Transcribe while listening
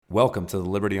Welcome to the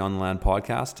Liberty on the Land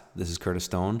podcast. This is Curtis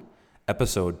Stone,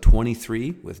 episode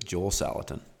 23 with Joel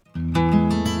Salatin.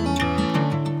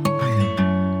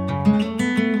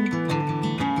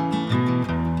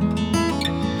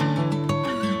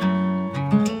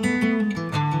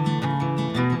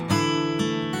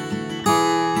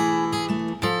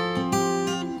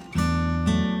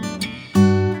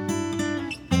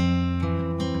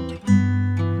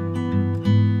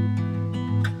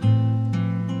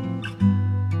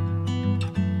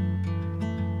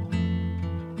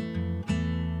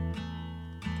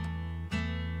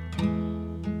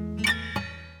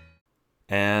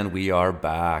 And we are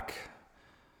back.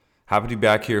 Happy to be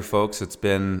back here, folks. It's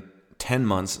been 10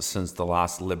 months since the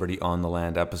last Liberty on the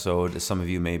Land episode. As some of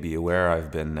you may be aware, I've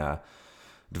been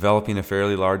developing a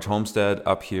fairly large homestead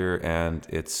up here, and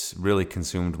it's really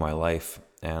consumed my life.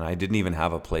 And I didn't even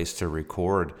have a place to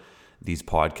record these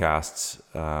podcasts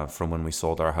from when we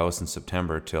sold our house in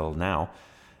September till now.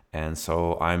 And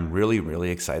so I'm really,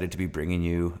 really excited to be bringing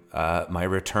you my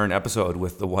return episode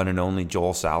with the one and only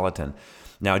Joel Salatin.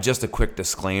 Now, just a quick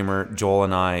disclaimer, Joel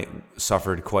and I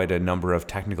suffered quite a number of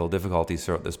technical difficulties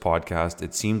throughout this podcast.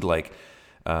 It seemed like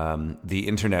the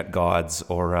internet gods,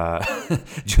 or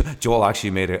Joel actually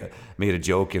made a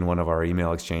joke in one of our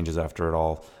email exchanges after it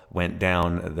all went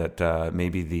down that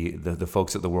maybe the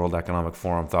folks at the World Economic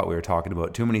Forum thought we were talking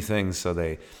about too many things, so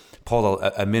they pulled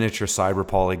a miniature cyber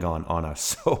polygon on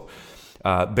us. So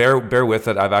bear with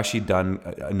it. I've actually done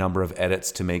a number of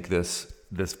edits to make this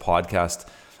podcast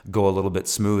go a little bit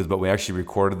smooth, but we actually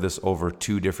recorded this over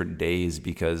 2 different days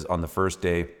because on the first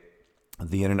day,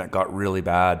 the internet got really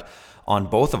bad on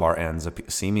both of our ends,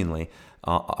 seemingly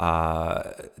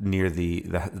near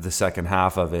the second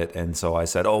half of it. And so I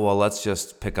said, oh, well, let's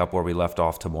just pick up where we left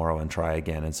off tomorrow and try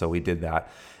again. And so we did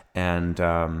that. And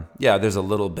there's a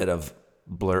little bit of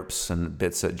blurps and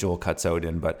bits that Joel cuts out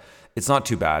in, but it's not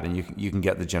too bad. And you can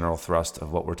get the general thrust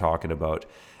of what we're talking about.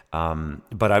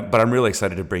 But I'm really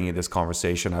excited to bring you this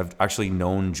conversation. I've actually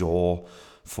known Joel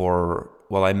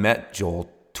I met Joel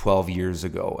 12 years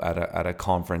ago at a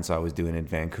conference I was doing in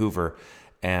Vancouver,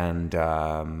 and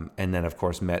then of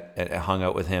course hung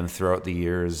out with him throughout the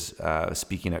years,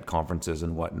 speaking at conferences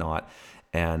and whatnot.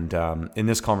 And in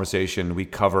this conversation, we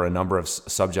cover a number of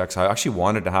subjects. I actually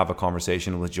wanted to have a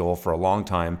conversation with Joel for a long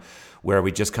time, where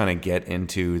we just kind of get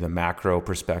into the macro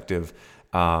perspective.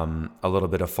 A little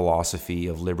bit of philosophy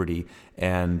of liberty,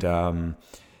 and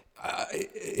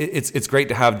it's great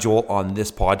to have Joel on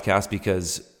this podcast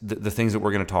because the things that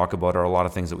we're going to talk about are a lot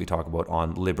of things that we talk about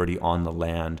on Liberty on the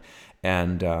Land,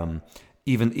 and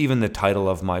even the title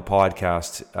of my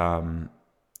podcast,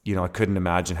 I couldn't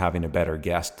imagine having a better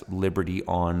guest. Liberty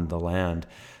on the Land.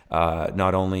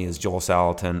 Not only is Joel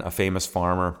Salatin a famous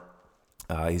farmer.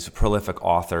 He's a prolific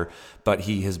author, but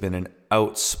he has been an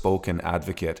outspoken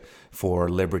advocate for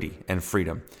liberty and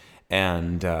freedom,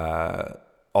 and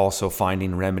also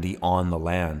finding remedy on the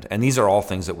land. And these are all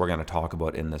things that we're going to talk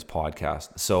about in this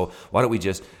podcast. So why don't we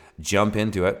just jump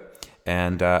into it,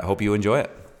 and hope you enjoy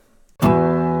it.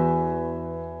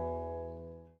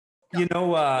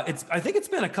 I think it's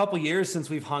been a couple years since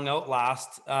we've hung out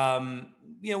last.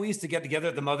 We used to get together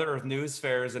at the Mother Earth News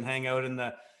Fairs and hang out in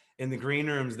the green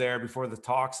rooms there before the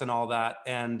talks and all that.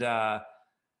 And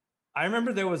I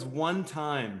remember there was one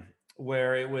time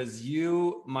where it was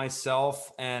you,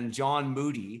 myself, and John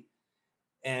Moody,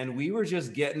 and we were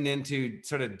just getting into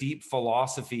sort of deep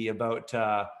philosophy about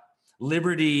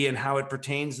liberty and how it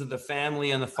pertains to the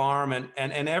family and the farm. And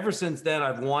ever since then,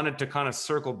 I've wanted to kind of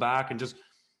circle back and just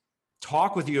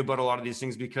talk with you about a lot of these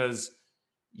things, because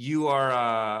you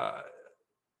are,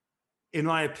 in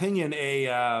my opinion,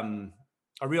 a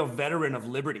real veteran of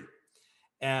liberty.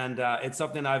 And it's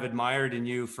something I've admired in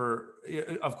you for,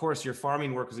 of course, your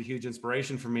farming work is a huge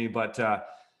inspiration for me, but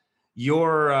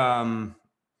your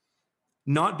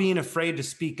not being afraid to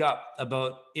speak up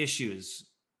about issues,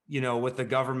 with the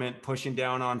government pushing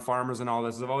down on farmers and all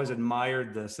this. I've always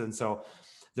admired this. And so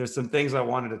there's some things I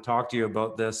wanted to talk to you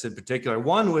about this in particular.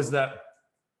 One was that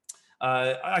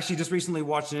I actually just recently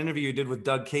watched an interview you did with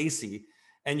Doug Casey,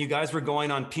 and you guys were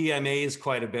going on PMAs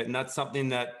quite a bit. And that's something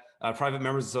that private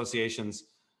members associations,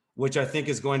 which I think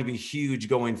is going to be huge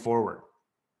going forward.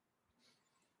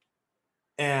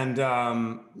 And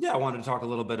I wanted to talk a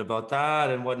little bit about that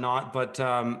and whatnot, but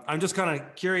I'm just kind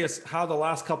of curious how the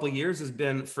last couple of years has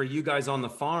been for you guys on the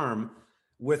farm,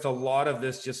 with a lot of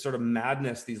this just sort of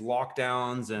madness, these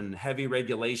lockdowns and heavy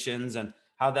regulations, and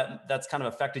how that's kind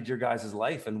of affected your guys'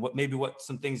 life, and what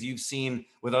some things you've seen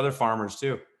with other farmers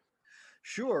too.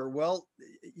 Sure. Well,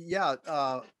 yeah.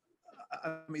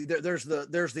 I mean, there's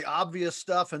the obvious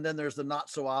stuff, and then there's the not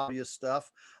so obvious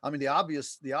stuff. I mean, the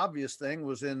obvious thing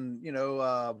was in,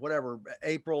 whatever,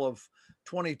 April of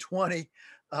 2020.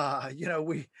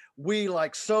 We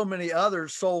like so many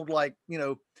others sold like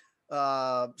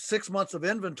 6 months of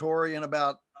inventory in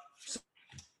about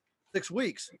 6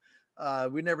 weeks.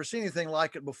 We'd never seen anything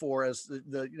like it before. As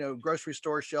the grocery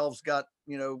store shelves got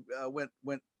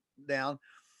went down,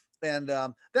 and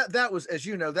that was, as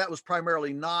you know, that was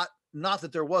primarily not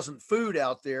that there wasn't food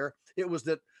out there. It was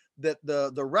that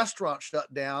the restaurant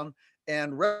shut down,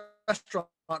 and restaurant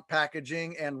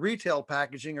packaging and retail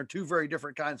packaging are two very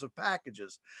different kinds of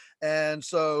packages. And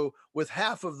so with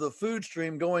half of the food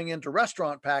stream going into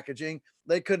restaurant packaging,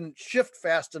 they couldn't shift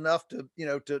fast enough to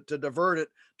divert it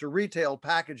to retail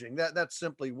packaging. That's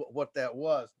simply what that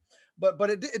was. But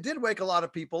it did wake a lot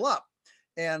of people up.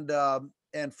 And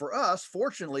for us,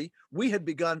 fortunately, we had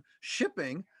begun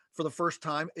shipping for the first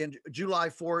time in July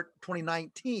 4,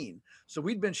 2019. So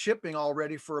we'd been shipping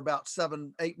already for about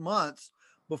 7-8 months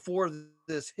before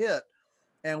this hit.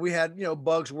 And we had,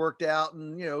 bugs worked out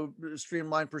and,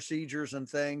 streamlined procedures and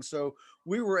things. So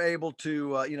we were able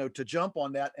to, to jump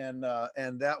on that. And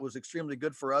that was extremely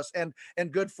good for us, and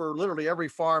good for literally every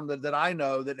farm that I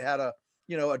know that had a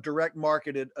direct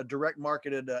marketed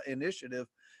initiative.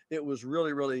 It was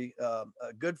really, really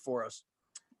good for us.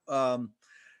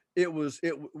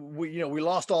 We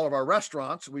lost all of our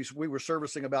restaurants. We were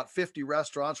servicing about 50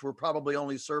 restaurants. We're probably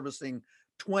only servicing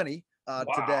 20 Wow.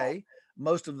 today.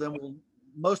 Most of them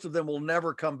will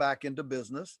never come back into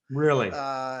business. Really?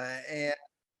 And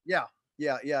yeah.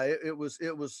 It was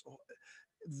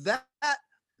that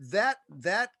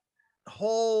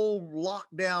whole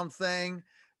lockdown thing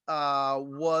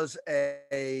was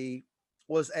a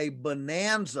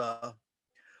bonanza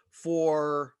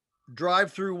for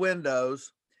drive-through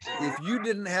windows. If you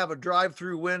didn't have a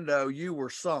drive-through window, you were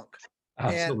sunk.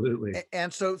 Absolutely.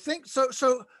 And so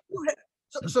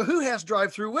who has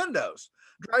drive-through windows?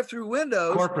 Drive-through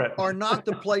windows Corporate. are not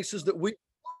the places that we.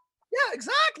 Yeah,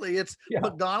 exactly. It's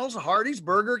McDonald's, Hardee's,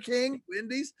 Burger King,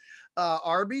 Wendy's,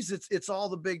 Arby's. It's all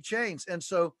the big chains. And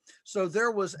so there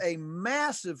was a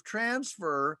massive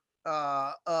transfer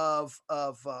of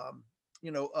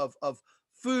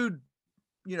food,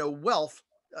 wealth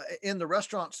in the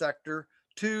restaurant sector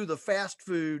to the fast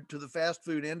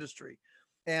food industry.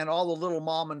 And all the little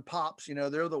mom and pops,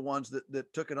 they're the ones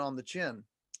that took it on the chin.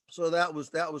 So that was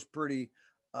pretty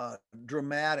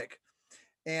dramatic.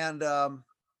 And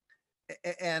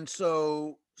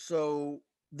so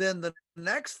then the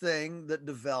next thing that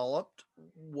developed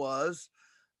was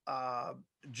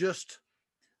just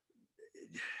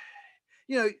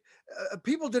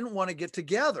people didn't want to get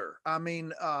together. I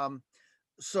mean,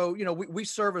 so we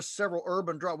service several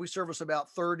urban drop. We service about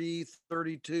 30,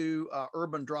 32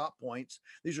 urban drop points.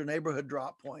 These are neighborhood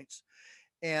drop points,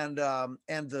 and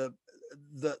the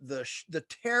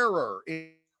terror.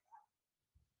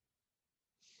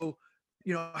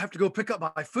 I have to go pick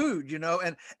up my food,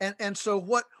 and so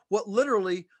what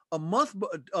literally a month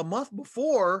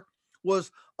before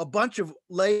was a bunch of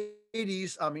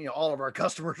ladies. I mean, all of our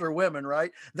customers are women,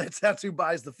 right? That's who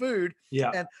buys the food.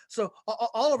 Yeah. And so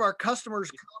all of our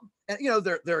customers come, and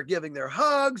they're giving their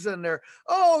hugs, and they're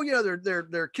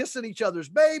kissing each other's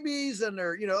babies, and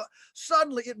they're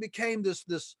suddenly it became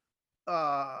this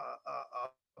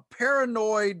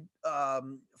paranoid,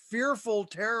 fearful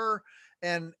terror.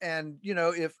 And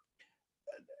if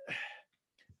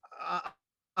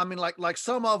I mean, like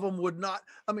some of them would not.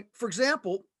 I mean, for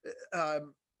example,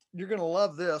 you're going to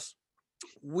love this.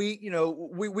 We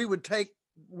would take.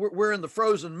 We're in the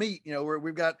frozen meat.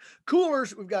 We've got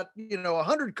coolers. We've got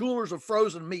 100 coolers of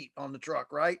frozen meat on the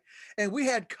truck, right? And we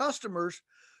had customers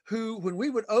who, when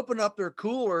we would open up their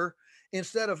cooler,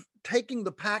 instead of taking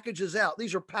the packages out,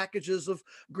 these are packages of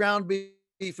ground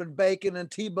beef and bacon and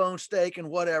T-bone steak and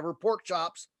whatever, pork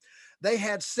chops. They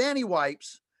had sandy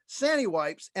wipes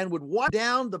and would wipe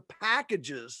down the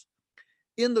packages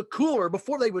in the cooler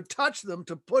before they would touch them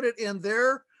to put it in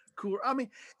their cooler. I mean,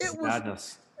 it was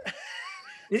madness.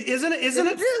 Isn't it?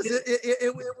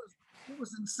 It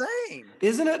was insane.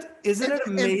 Isn't it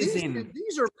amazing? And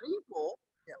these are people.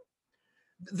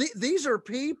 These are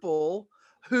people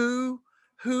who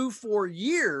for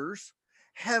years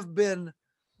have been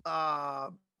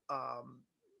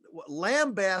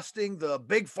lambasting the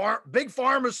big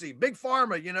pharmacy, big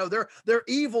pharma. They're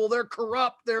evil, they're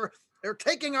corrupt, they're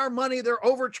taking our money, they're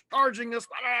overcharging us,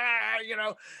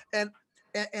 and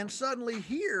suddenly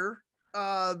here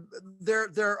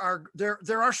there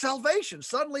are salvation.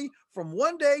 Suddenly, from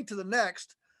one day to the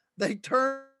next, they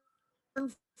turn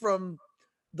from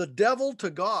the devil to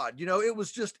God. It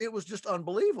was just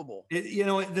unbelievable.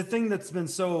 The thing that's been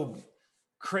so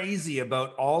crazy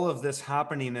about all of this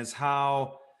happening is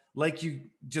how, like you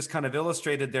just kind of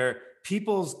illustrated there,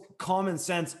 people's common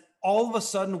sense all of a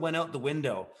sudden went out the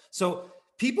window. So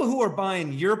people who are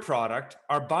buying your product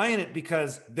are buying it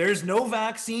because there's no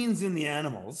vaccines in the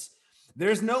animals.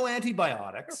 There's no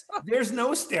antibiotics. There's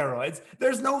no steroids.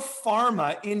 There's no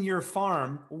pharma in your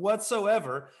farm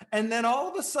whatsoever. And then all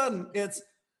of a sudden it's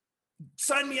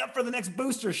sign me up for the next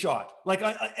booster shot.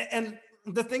 And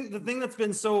the thing that's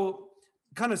been so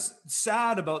kind of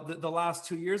sad about the last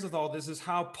 2 years with all this is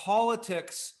how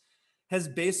politics has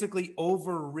basically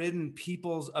overridden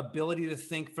people's ability to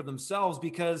think for themselves,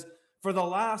 because for the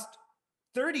last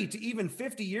 30 to even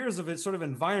 50 years of its sort of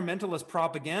environmentalist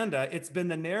propaganda, it's been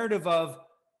the narrative of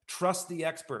trust the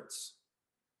experts.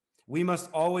 We must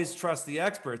always trust the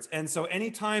experts. And so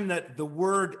anytime that the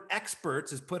word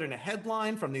experts is put in a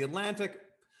headline from the Atlantic,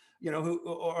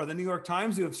 or the New York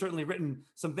Times, who have certainly written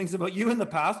some things about you in the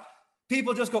past,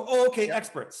 people just go, oh, okay,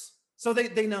 experts. So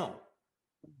they know.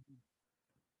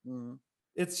 Mm-hmm.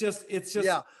 It's just,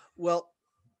 yeah. Well,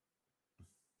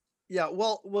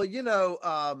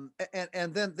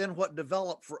 and then what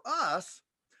developed for us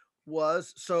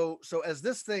was, so as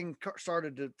this thing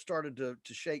started to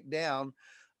shake down,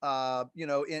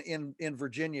 in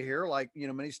Virginia here, like,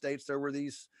 many states, there were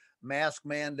these mask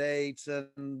mandates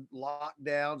and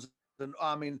lockdowns. And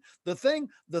I mean, the thing,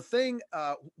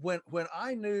 when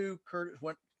I knew, Curtis,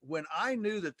 when I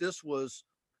knew that this,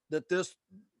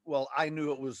 well, I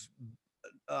knew it was,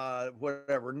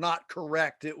 whatever, not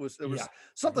correct. It was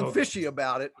something fishy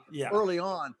about it early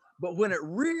on. But when it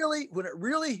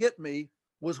really hit me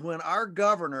was when our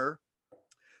governor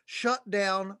shut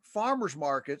down farmers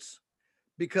markets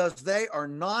because they are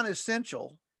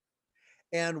non-essential,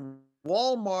 and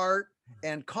Walmart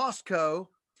and Costco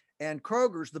and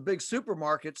Kroger's, the big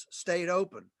supermarkets, stayed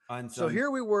open. So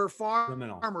here we were,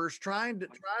 farmers trying to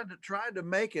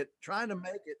make it,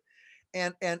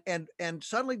 and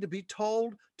suddenly to be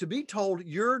told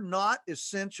you're not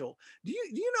essential. Do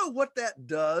you know what that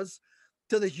does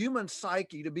to the human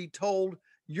psyche, to be told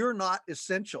you're not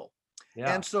essential?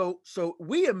 Yeah. And so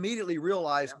we immediately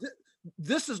realized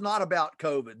this is not about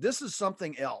COVID. This is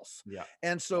something else. Yeah.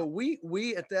 And so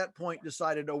we at that point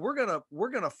decided, no, we're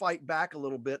gonna fight back a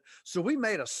little bit. So we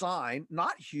made a sign,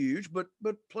 not huge, but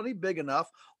plenty big enough,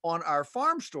 on our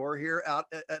farm store here out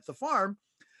at the farm: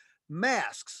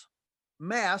 masks,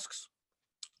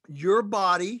 your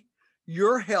body,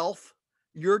 your health,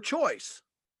 your choice.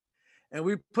 And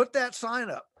we put that sign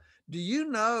up. Do you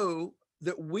know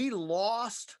that we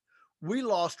lost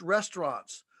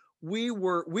restaurants? We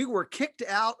were kicked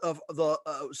out of the,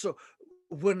 so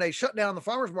when they shut down the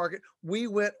farmers market, we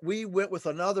went with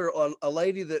another, a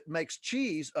lady that makes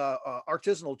cheese,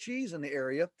 artisanal cheese in the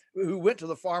area, who went to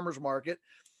the farmers market.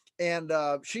 And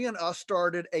she and us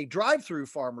started a drive-through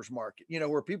farmers market,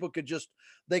 where people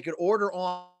they could order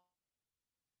on.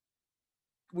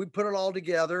 We put it all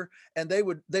together, and they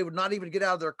would not even get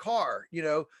out of their car.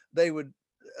 They would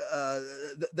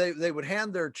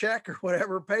hand their check or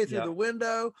whatever, pay through the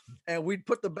window, and we'd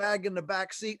put the bag in the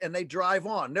back seat, and they drive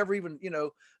on, never even,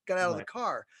 got out of the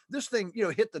car. This thing,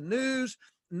 hit the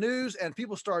news, and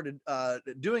people started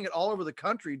doing it all over the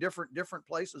country, different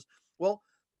places. Well,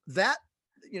 that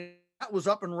was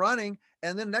up and running.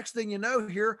 And then next thing you know,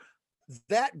 here,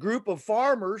 that group of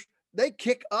farmers, they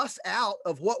kick us out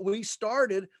of what we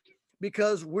started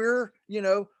because we're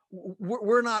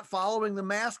not following the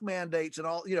mask mandates and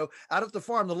all. Out at the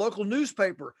farm, the local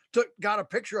newspaper got a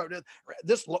picture of it.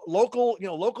 This local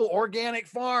organic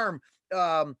farm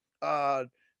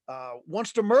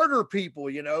wants to murder people,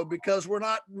 because we're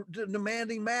not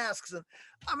demanding masks. And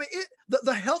I mean,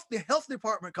 the health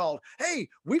department called. Hey,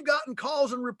 we've gotten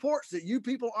calls and reports that you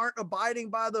people aren't abiding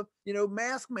by the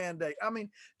mask mandate. I mean,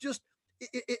 just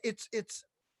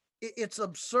it's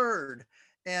absurd.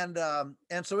 And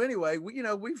so anyway,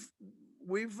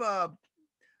 we've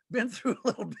been through a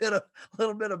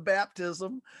little bit of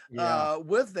baptism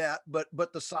with that,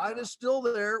 but the sign is still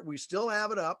there. We still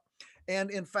have it up.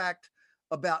 And in fact,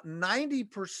 about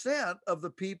 90% of the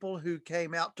people who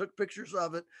came out took pictures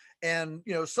of it and,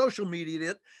 social media'd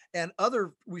it. And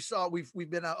we've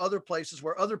been at other places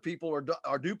where other people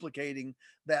are duplicating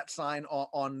that sign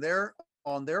on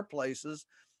their places.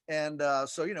 And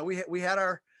so,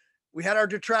 we had our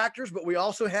detractors, but we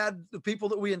also had the people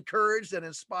that we encouraged and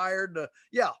inspired to,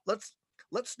 let's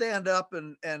stand up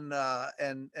and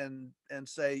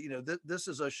say, this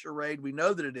is a charade. We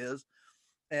know that it is,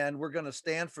 and we're going to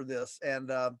stand for this. And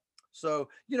So,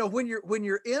 when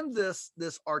you're in this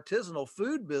artisanal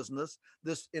food business,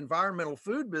 this environmental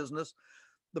food business,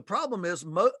 the problem is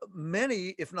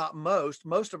many, if not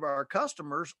most of our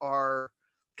customers are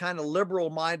kind of liberal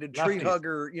minded tree Lefties.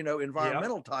 hugger,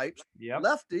 environmental types, Yep.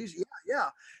 lefties. Yeah.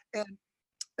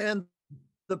 And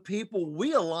the people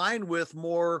we align with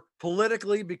more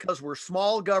politically because we're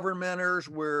small governmenters,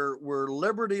 we're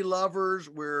liberty lovers,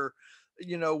 we're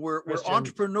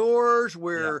entrepreneurs,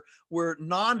 we're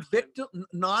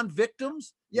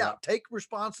non-victims. Yeah, take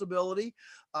responsibility.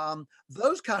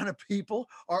 Those kind of people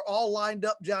are all lined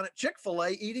up down at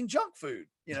Chick-fil-A eating junk food,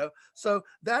 so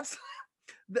that's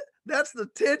the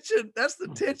tension. That's the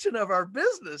tension of our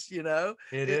business, It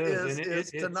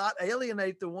is to not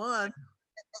alienate the one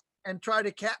and try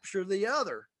to capture the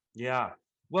other. Yeah.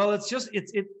 Well,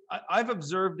 I've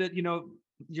observed that,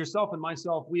 yourself and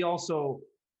myself, we also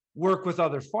work with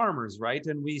other farmers, right?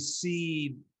 And we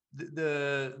see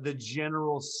the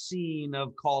general scene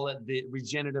of, call it the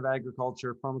regenerative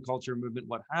agriculture, permaculture movement,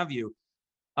 what have you.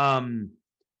 I've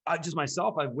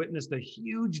witnessed a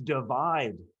huge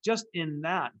divide just in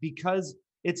that, because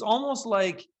it's almost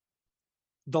like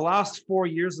the last 4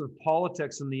 years of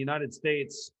politics in the United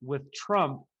States with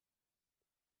Trump,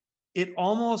 it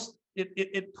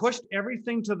pushed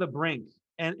everything to the brink,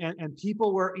 and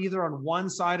people were either on one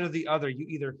side or the other. You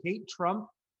either hate Trump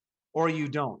or you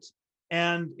don't.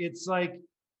 And it's like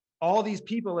all these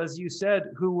people, as you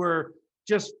said, who were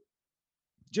just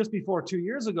before 2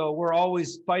 years ago, were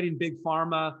always fighting big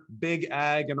pharma, big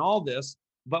ag, and all this,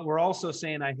 but we're also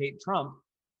saying I hate Trump,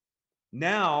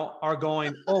 now are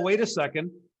going, oh, wait a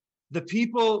second. The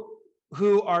people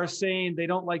who are saying they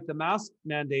don't like the mask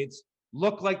mandates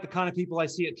look like the kind of people I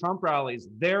see at Trump rallies.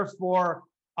 Therefore,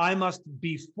 I must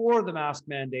be for the mask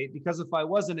mandate, because if I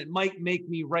wasn't, it might make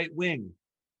me right wing.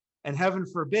 And heaven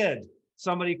forbid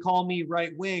somebody call me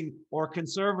right wing or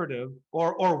conservative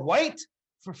or white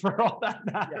for all that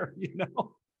matter,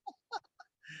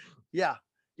 Yeah.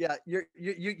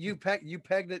 You pegged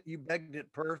it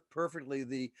perfectly.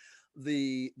 The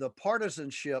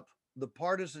partisanship and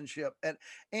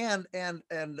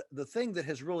the thing that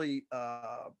has really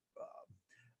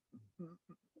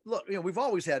look, we've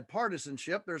always had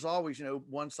partisanship. There's always,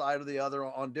 one side or the other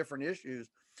on different issues.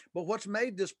 But what's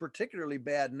made this particularly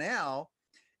bad now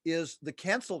is the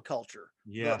cancel culture,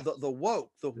 Yes. the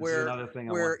woke, where another thing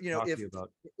I want to talk to you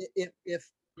about.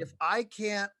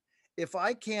 If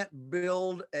I can't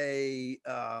build I've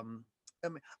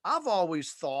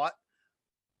always thought,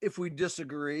 if we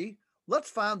disagree,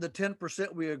 let's find the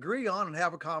 10% we agree on and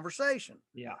have a conversation.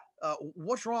 Yeah.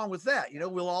 What's wrong with that?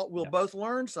 We'll both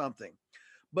learn something.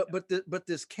 But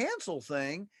this cancel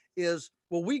thing is,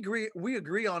 well, we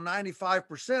agree on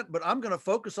 95%, but I'm going to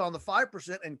focus on the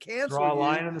 5% and cancel Draw a you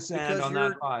line in the sand on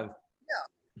that 5. Yeah,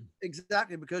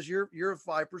 exactly, because you're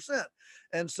 5%.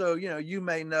 And so, you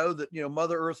may know that,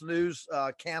 Mother Earth News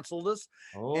canceled us.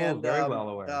 Oh, and very well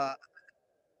aware.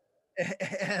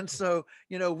 And so,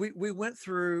 we went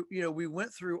through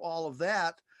all of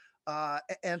that.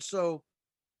 And so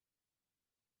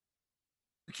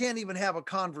we can't even have a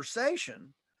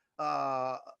conversation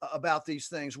about these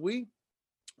things. We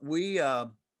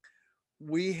had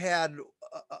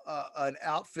an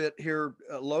outfit here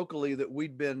locally that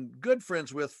we'd been good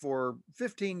friends with for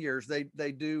 15 years.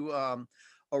 They do a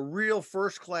real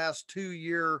first class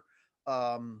 2-year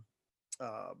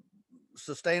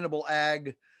sustainable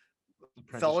ag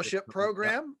fellowship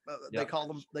program. They call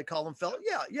them fellow.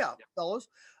 Yeah. Fellows.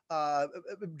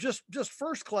 Just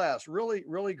first class, really,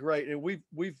 really great. And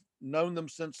we've known them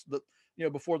since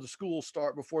before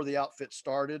the outfit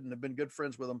started, and have been good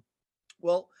friends with them.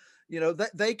 Well,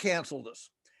 they canceled us.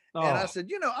 Oh. And I said,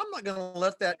 I'm not going to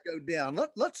let that go down.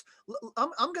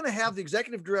 I'm going to have the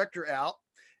executive director out,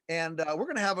 and we're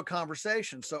going to have a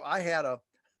conversation. So I had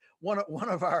one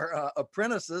of our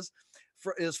apprentices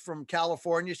is from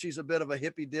California. She's a bit of a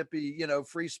hippy dippy,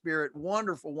 free spirit,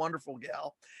 wonderful, wonderful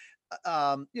gal.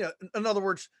 In other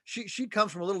words, she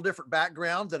comes from a little different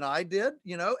background than I did,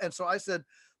 and so I said,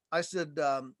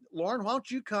 Lauren, why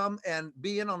don't you come and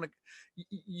be in on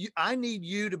I need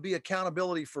you to be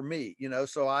accountability for me,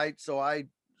 so I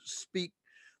speak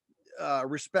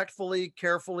respectfully,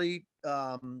 carefully,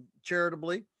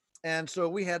 charitably. And so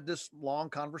we had this long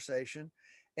conversation,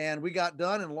 and we got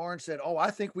done, and Lauren said, oh, I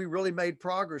think we really made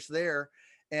progress there.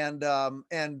 And a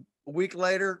week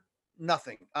later,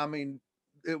 nothing. I mean,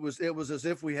 it was as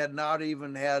if we had not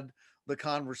even had the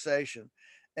conversation.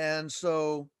 And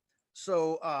so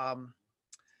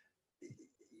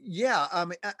yeah, I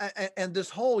mean, and this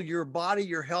whole, your body,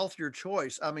 your health, your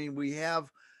choice. I mean,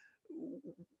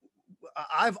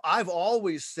 I've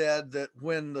always said that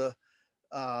when the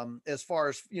as far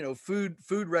as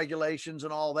food regulations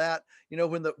and all that.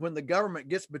 When the government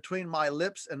gets between my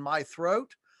lips and my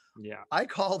throat, Yeah, I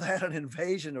call that an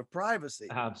invasion of privacy.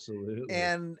 absolutely.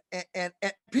 And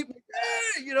people,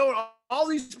 all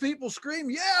these people scream,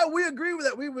 yeah, we agree with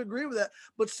that, we would agree with that.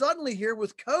 But suddenly here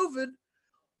with COVID,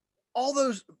 all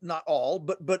those, not all,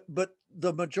 but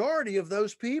the majority of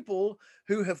those people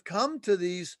who have come to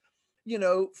these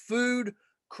food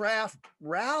craft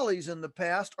rallies in the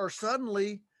past are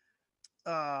suddenly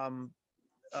um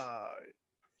uh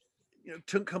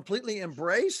completely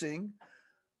embracing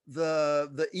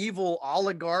the evil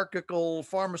oligarchical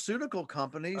pharmaceutical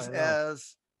companies I know.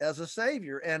 as a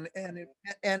savior, and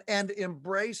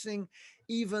embracing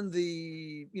even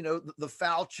the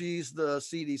Fauci's, the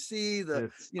CDC,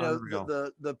 It's unreal.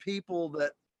 the people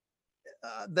that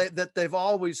that they've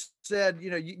always said,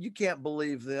 you can't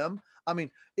believe them. I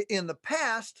mean, in the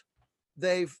past,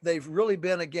 they've really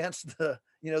been against the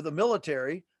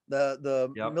military,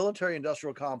 the Yep. military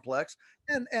industrial complex,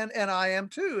 and I am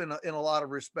too in a lot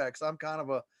of respects. I'm kind of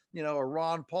a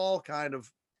Ron Paul kind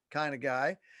of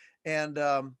guy, and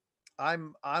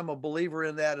I'm a believer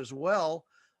in that as well.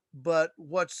 But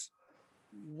what's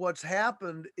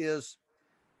happened is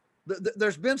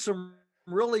there's been some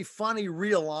really funny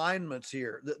realignments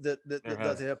here. There The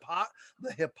has.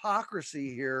 the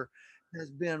hypocrisy here has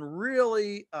been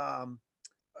really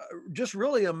just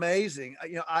really amazing.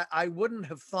 I wouldn't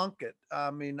have thunk it.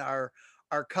 I mean, our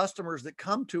customers that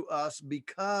come to us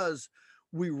because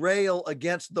we rail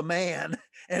against the man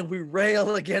and we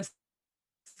rail against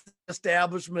the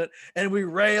establishment and we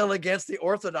rail against the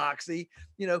orthodoxy,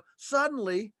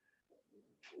 suddenly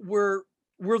we're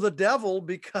we're the devil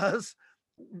because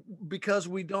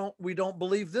we don't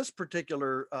believe this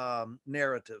particular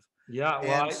narrative. Yeah,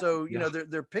 well, And so yeah,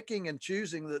 they're picking and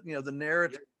choosing the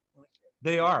narrative.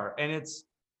 they are, and it's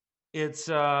it's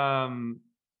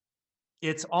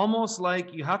almost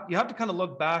like you have to kind of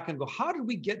look back and go, how did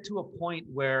we get to a point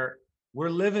where we're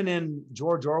living in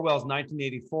George Orwell's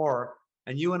 1984,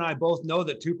 and you and I both know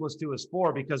that 2 + 2 is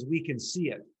 4 because we can see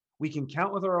it. We can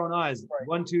count with our own eyes. Right.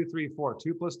 1, 2, 3, 4.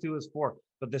 2 + 2 is 4.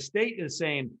 But the state is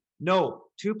saying, no,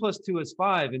 2 + 2 is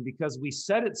 5. And because we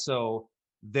said it so,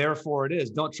 therefore it is.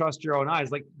 Don't trust your own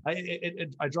eyes. Like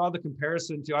I draw the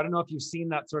comparison to, I don't know if you've seen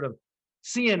that sort of,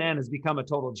 CNN has become a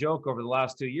total joke over the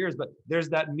last 2 years, but there's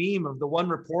that meme of the one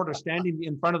reporter standing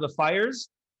in front of the fires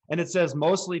and it says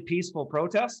mostly peaceful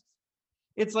protests.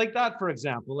 It's like that, for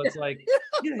example. It's like,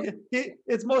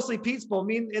 it's mostly peaceful. I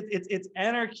mean, it's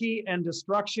anarchy and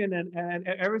destruction and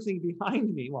everything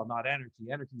behind me. Well, not anarchy.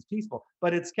 Anarchy is peaceful,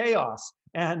 but it's chaos.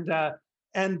 And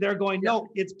they're going, Yeah. no,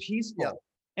 it's peaceful.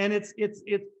 Yeah. And it's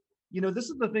this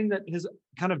is the thing that has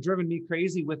kind of driven me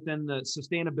crazy within the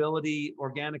sustainability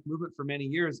organic movement for many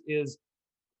years is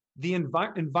the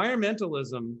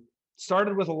environmentalism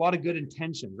started with a lot of good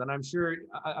intentions. And I'm sure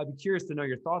I'd be curious to know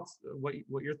your thoughts, what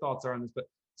your thoughts are on this, but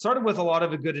started with a lot of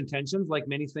good intentions, like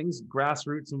many things,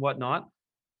 grassroots and whatnot.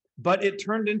 But it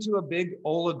turned into a big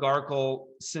oligarchical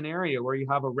scenario where you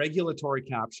have a regulatory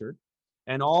capture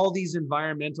and all these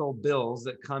environmental bills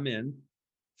that come in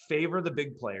favor the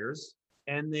big players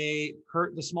and they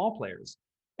hurt the small players.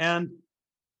 And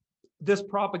this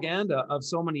propaganda of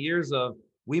so many years of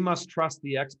we must trust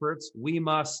the experts, we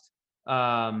must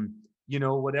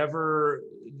whatever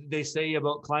they say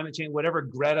about climate change, whatever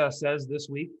Greta says this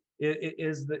week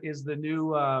is the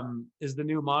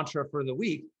new mantra for the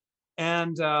week.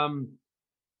 And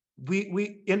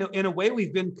we in a way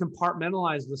we've been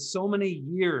compartmentalized with so many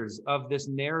years of this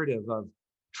narrative of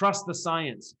trust the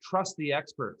science, trust the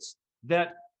experts,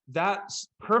 that's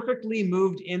perfectly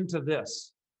moved into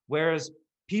this. Whereas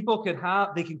people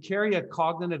they can carry a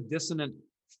cognitive dissonant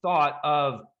thought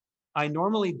of, I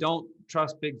normally don't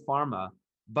trust big pharma,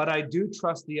 but I do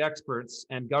trust the experts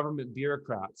and government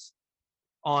bureaucrats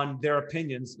on their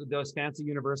opinions, those fancy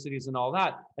universities and all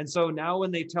that. And so now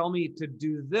when they tell me to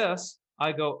do this,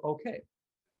 I go, okay.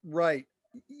 Right.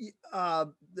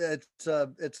 It's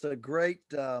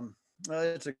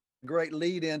a great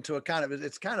lead into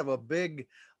it's kind of a big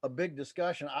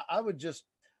discussion. I would just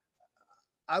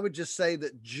say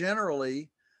that generally,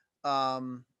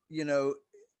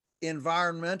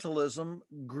 environmentalism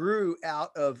grew out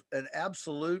of an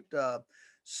absolute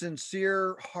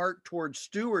sincere heart towards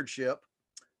stewardship,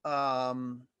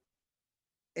 um,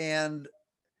 and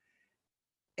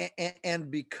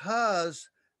and because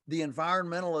the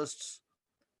environmentalists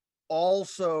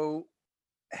also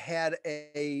had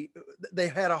they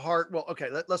had a heart. Well, okay,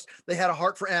 they had a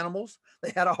heart for animals,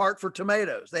 they had a heart for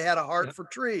tomatoes, they had a heart Yep. for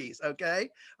trees. Okay,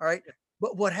 all right.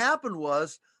 But what happened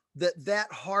was that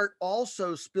heart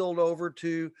also spilled over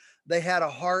to, they had a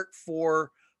heart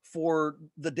for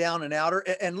the down and outer.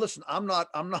 And listen, I'm not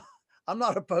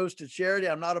opposed to charity.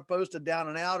 I'm not opposed to down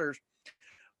and outers,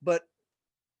 but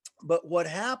what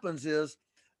happens is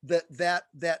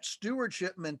that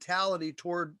stewardship mentality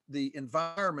toward the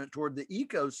environment, toward the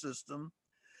ecosystem,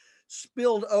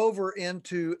 spilled over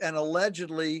into an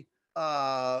allegedly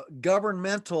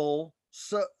governmental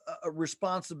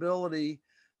responsibility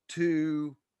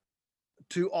to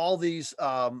all these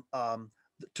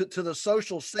to the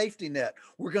social safety net.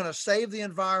 We're going to save the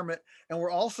environment, and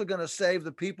we're also going to save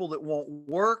the people that won't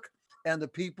work and the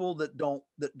people that don't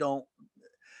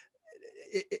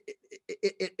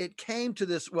it came to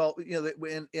this. Well, you know,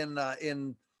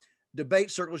 in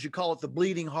debate circles, you call it the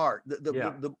bleeding heart,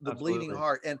 the bleeding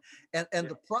heart. And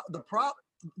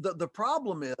the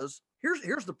problem is,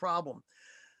 here's the problem.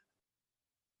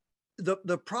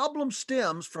 The problem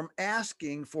stems from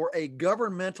asking for a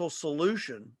governmental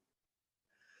solution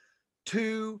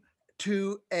to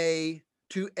a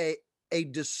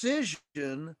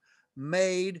decision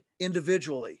made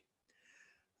individually.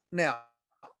 Now,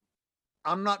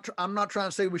 I'm not trying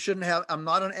to say we shouldn't have. I'm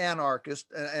not an anarchist,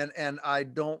 and I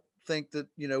don't think that,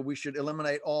 you know, we should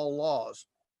eliminate all laws,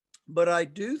 but I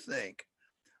do think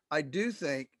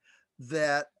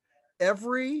that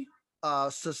every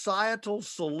societal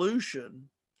solution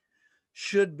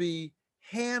should be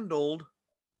handled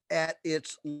at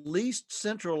its least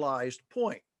centralized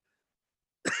point,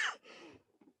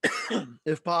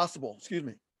 if possible. Excuse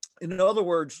me. In other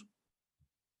words,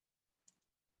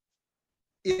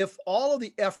 if all of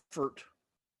the effort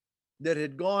that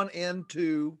had gone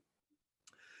into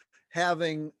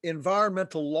having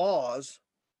environmental laws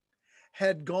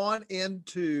had gone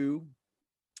into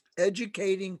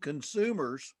educating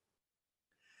consumers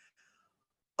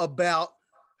about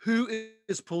who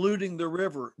is polluting the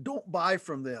river, don't buy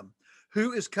from them.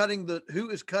 Who is cutting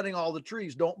all the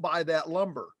trees, don't buy that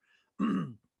lumber.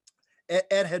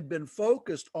 It had been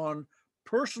focused on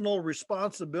personal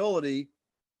responsibility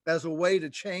as a way to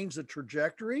change the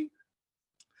trajectory.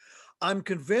 I'm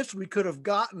convinced we could have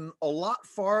gotten a lot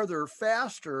farther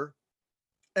faster,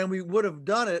 and we would have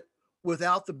done it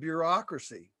without the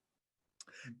bureaucracy.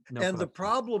 No, and the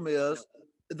problem is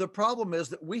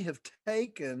that we have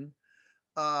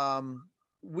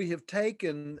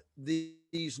taken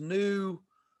these new,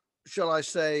 shall I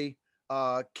say,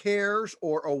 cares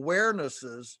or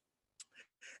awarenesses,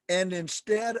 and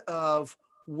instead of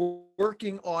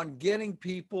working on getting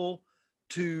people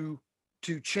to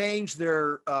change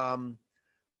their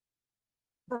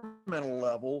governmental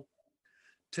level,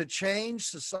 to change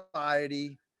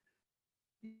society,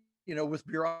 you know, with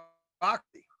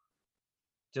bureaucracy.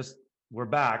 Just, we're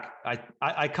back.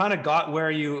 I kind of got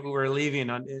where you were leaving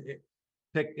on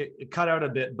it cut out a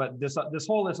bit, but this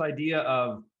idea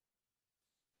of,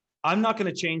 I'm not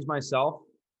going to change myself,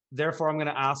 therefore I'm going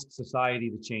to ask society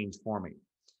to change for me.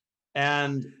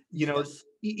 And you know,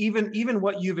 even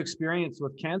what you've experienced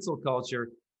with cancel culture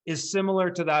is similar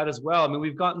to that as well. I mean,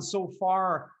 we've gotten so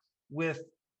far with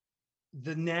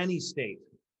the nanny state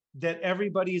that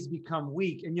everybody has become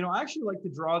weak. And you know, I actually like to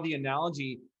draw the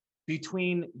analogy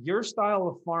between your style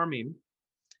of farming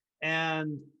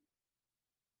and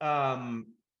a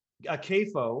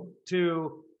CAFO.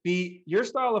 To be your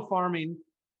style of farming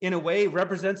in a way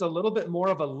represents a little bit more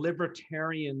of a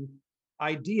libertarian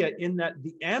idea, in that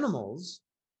the animals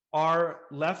are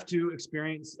left to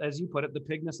experience, as you put it, the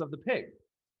pigness of the pig,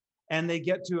 and they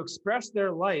get to express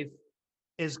their life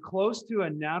as close to a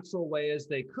natural way as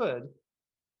they could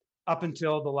up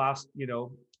until the last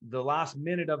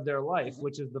minute of their life,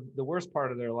 which is the worst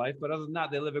part of their life. But other than that,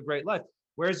 they live a great life.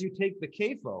 Whereas you take the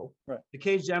CAFO, right, the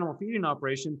caged animal feeding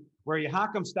operation, where you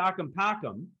hack them, stack them, pack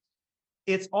them,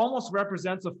 it almost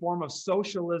represents a form of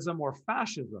socialism or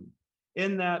fascism,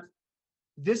 in that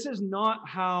this is not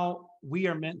how we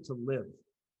are meant to live.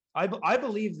 I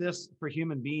believe this for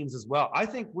human beings as well. I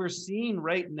think we're seeing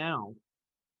right now,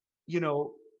 you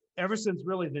know, ever since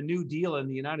really the New Deal in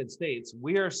the United States,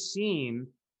 we are seeing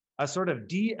a sort of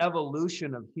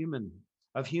de-evolution of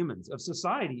humans, of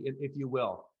society, if you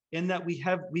will, in that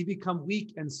we become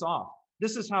weak and soft.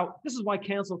 This is why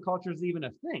cancel culture is even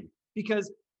a thing,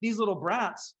 because these little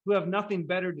brats who have nothing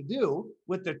better to do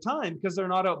with their time, because they're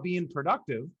not out being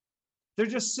productive, they're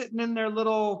just sitting in their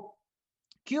little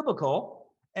cubicle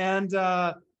and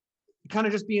kind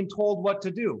of just being told what to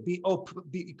do, be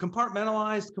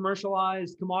compartmentalized,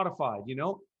 commercialized, commodified, you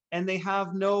know, and they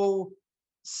have no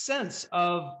sense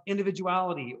of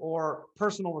individuality or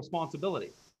personal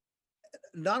responsibility.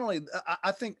 Not only,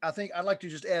 I think I'd like to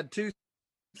just add two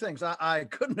things. I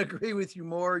couldn't agree with you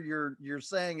more. You're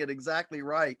saying it exactly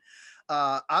right.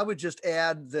 I would just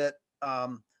add that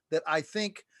that I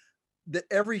think that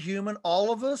every human,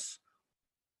 all of us,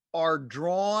 are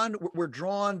drawn. We're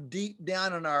drawn deep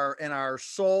down in our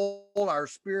soul, our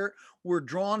spirit. We're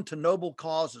drawn to noble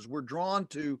causes. We're drawn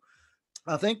to.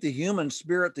 I think the human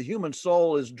spirit, the human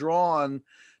soul, is drawn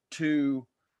to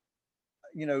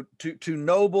to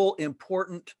noble,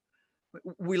 important.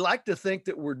 We like to think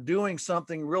that we're doing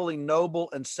something really noble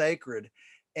and sacred,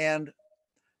 and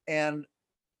and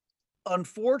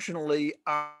unfortunately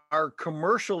our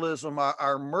commercialism,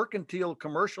 our mercantile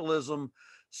commercialism,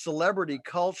 celebrity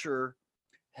culture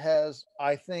has,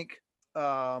 I think,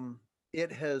 um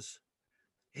it has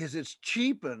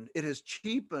cheapened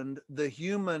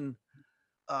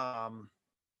um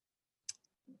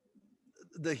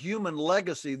the human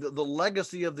legacy, the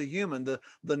legacy of the human, the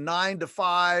 9 to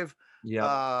 5, Yep.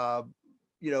 uh,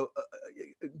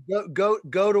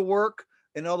 go to work.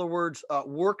 In other words,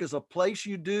 work is a place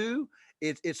you do.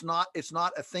 It's not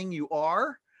a thing you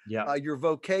are. Yep. Your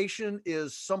vocation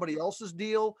is somebody else's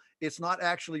deal. It's not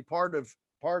actually part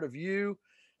of you.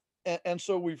 And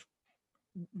so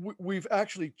we've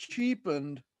actually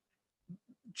cheapened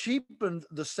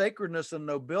the sacredness and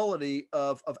nobility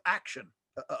of action,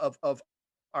 of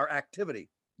our activity.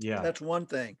 Yeah. That's one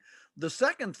thing. The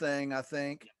second thing, I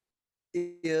think,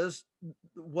 is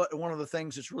what one of the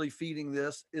things that's really feeding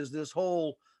this is this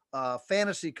whole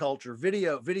fantasy culture,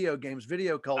 video games,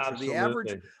 video culture. The average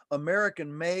Absolutely.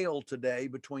 American male today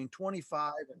between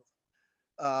 25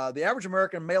 and the average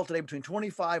American male today between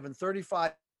 25 and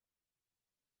 35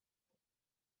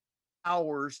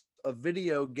 hours of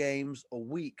video games a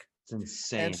week. It's And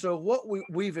insane. so what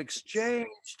we've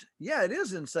exchanged, yeah, it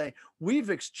is insane. We've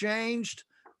exchanged,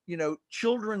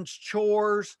 children's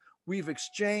chores. We've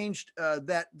exchanged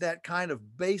that kind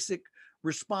of basic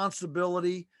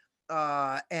responsibility,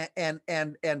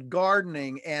 and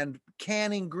gardening and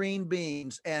canning green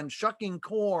beans and shucking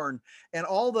corn and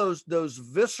all those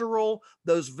visceral,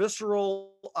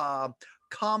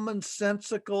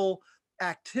 commonsensical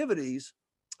activities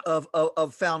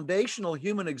of foundational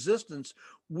human existence.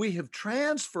 We have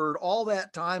transferred all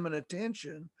that time and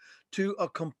attention to a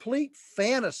complete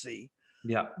fantasy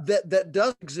Yeah. that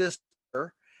does exist.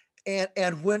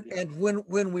 And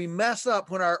when we mess up,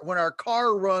 when our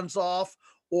car runs off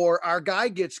or our guy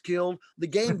gets killed, the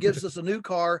game gives us a new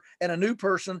car and a new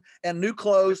person and new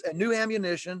clothes and new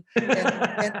ammunition.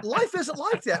 And life isn't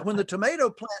like that. When the tomato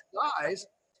plant dies,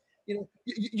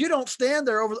 you don't stand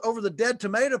there over the dead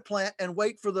tomato plant and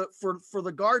wait for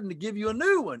the garden to give you a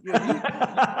new one. You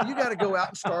got to go out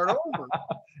and start over.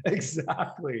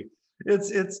 Exactly.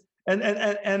 It's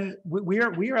and we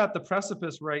are at the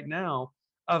precipice right now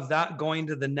of that going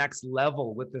to the next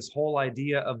level with this whole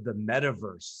idea of the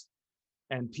metaverse,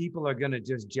 and people are going to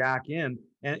just jack in,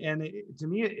 and to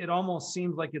me it almost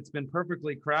seems like it's been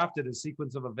perfectly crafted, a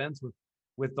sequence of events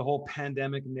with the whole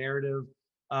pandemic narrative,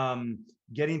 um,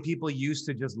 getting people used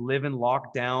to just living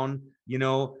lockdown,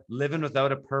 living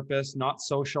without a purpose, not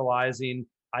socializing,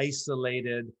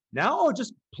 isolated. Now,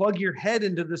 just plug your head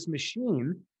into this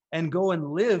machine and go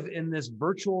and live in this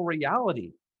virtual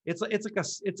reality. It's like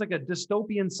a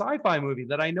dystopian sci-fi movie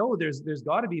that I know there's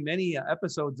got to be many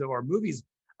episodes or movies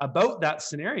about that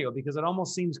scenario, because it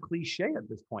almost seems cliche at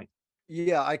this point.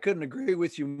 Yeah, I couldn't agree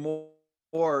with you more.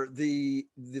 Or the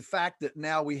fact that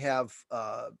now we have,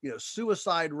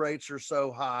 suicide rates are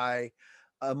so high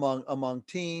among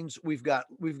teens. We've got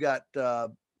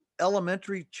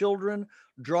elementary children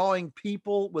drawing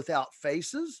people without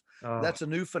faces. Oh, That's a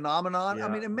new phenomenon. I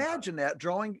yeah. mean, imagine that,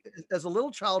 drawing as a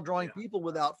little child, drawing people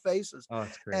without faces. Oh,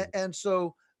 it's crazy. And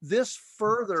so this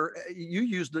further, you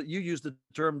used the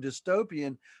term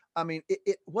dystopian. I mean,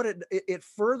 it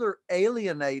further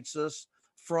alienates us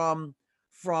from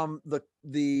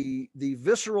the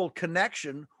visceral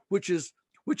connection, which is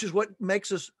what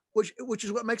makes us, which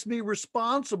is what makes me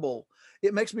responsible.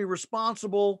 It makes me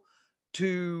responsible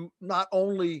to not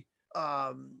only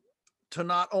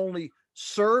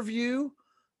serve you,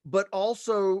 but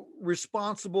also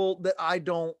responsible that I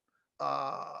don't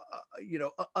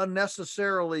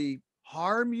unnecessarily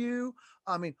harm you.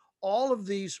 I mean, all of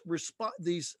these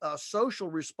social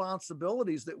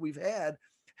responsibilities that we've had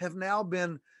have now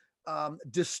been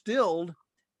distilled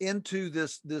into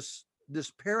this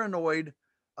paranoid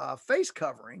face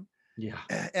covering, Yeah.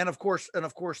 and of course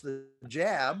the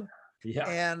jab. Yeah.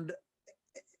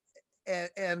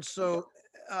 And so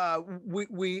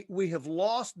we have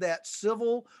lost that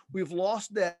civil, we've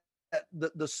lost that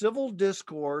the civil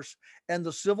discourse and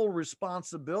the civil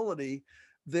responsibility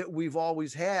that we've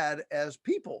always had as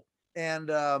people. and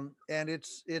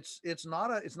it's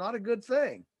not a good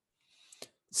thing.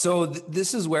 So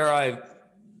this is where I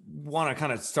want to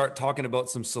kind of start talking about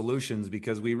some solutions,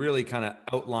 because we really kind of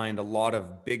outlined a lot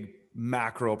of big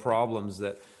macro problems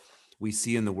that we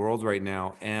see in the world right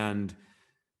now. And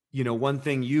one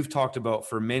thing you've talked about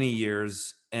for many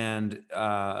years, and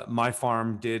my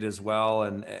farm did as well,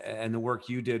 and the work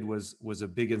you did was a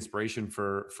big inspiration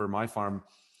for my farm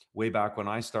way back when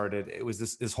I started. It was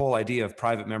this whole idea of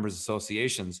private members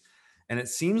associations, and it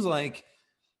seems like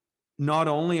not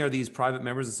only are these private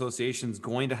members associations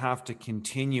going to have to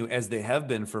continue as they have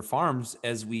been for farms,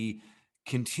 as we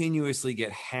continuously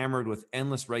get hammered with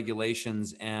endless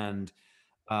regulations and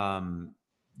um,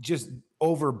 just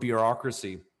over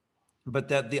bureaucracy, but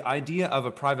that the idea of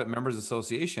a private members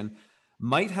association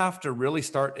might have to really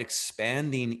start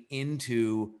expanding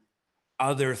into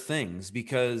other things,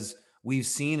 because we've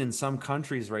seen in some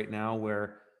countries right now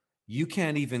where you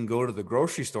can't even go to the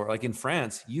grocery store. Like in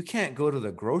France, you can't go to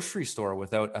the grocery store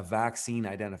without a vaccine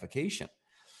identification.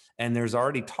 And there's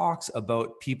already talks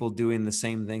about people doing the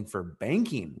same thing for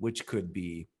banking, which could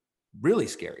be really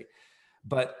scary.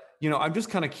 But, I'm just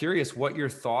kind of curious what your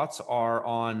thoughts are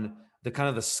on the kind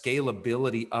of the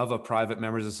scalability of a private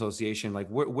members association. Like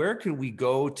where can we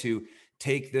go to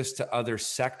take this to other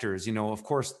sectors? Of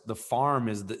course, the farm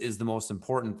is the most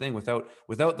important thing. Without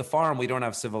the farm, we don't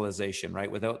have civilization,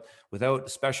 right? Without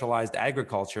specialized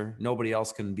agriculture, nobody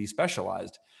else can be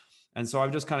specialized. And so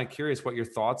I'm just kind of curious what your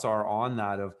thoughts are on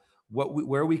that, of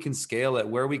where we can scale it,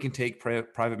 where we can take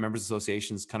private members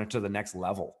associations kind of to the next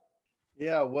level.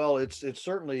 Yeah, well, it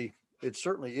certainly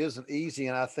isn't easy,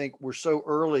 and I think we're so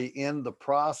early in the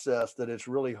process that it's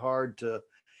really hard to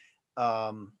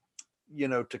um,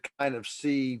 to kind of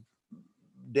see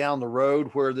down the road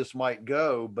where this might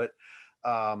go.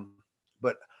 Um,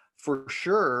 but for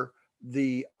sure,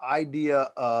 the idea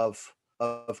of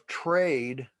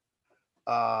trade,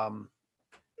 um,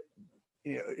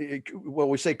 well,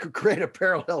 we say create a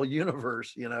parallel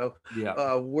universe,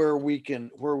 Yeah. where we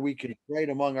can trade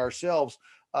among ourselves.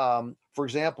 For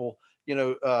example,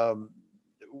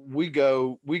 we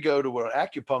go to an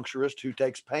acupuncturist who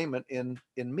takes payment in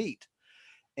meat,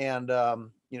 and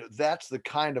that's the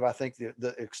kind of, I think,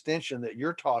 the extension that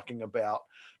you're talking about,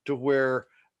 to where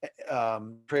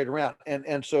trade around.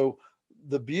 And so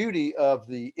the beauty of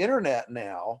the internet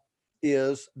now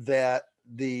is that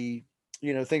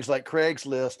things like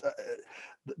Craigslist,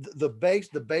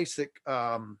 the basic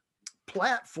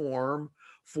platform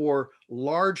for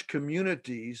large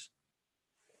communities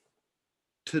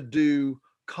to do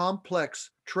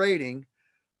complex trading,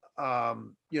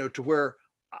 to where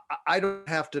I don't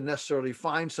have to necessarily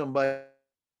find somebody.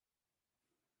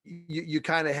 You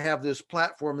kind of have this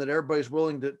platform that everybody's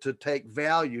willing to take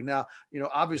value. Now, Yeah.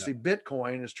 obviously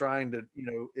Bitcoin is trying to,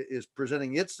 is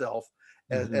presenting itself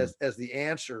as, Mhm. the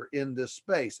answer in this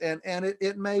space. And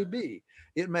it may be,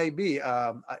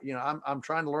 I'm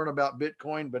trying to learn about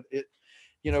Bitcoin, but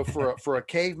for a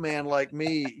caveman like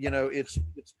me, it's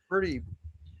pretty,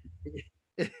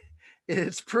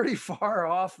 it's pretty far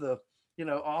off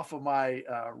off of my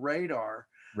radar.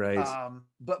 Right.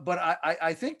 But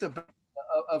I think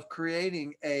of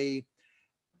creating a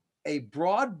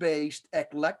broad-based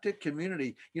eclectic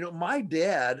community. My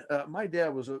dad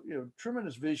was a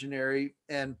tremendous visionary,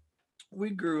 and we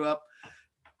grew up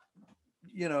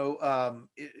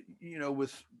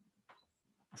with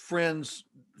friends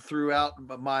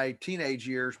throughout my teenage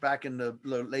years back in the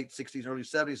late 60s, early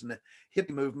 70s, and the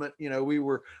hippie movement. We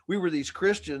were these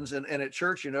Christians, and at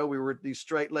church, we were these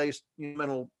straight-laced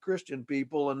mental Christian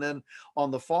people. And then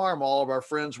on the farm, all of our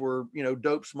friends were,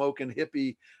 dope smoking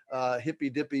hippy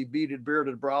dippy, beaded,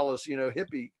 bearded, braless,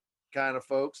 hippie kind of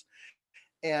folks.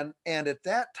 And at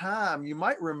that time, you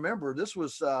might remember, this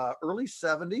was early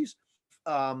 70s.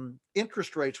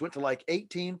 Interest rates went to like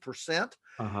 18%,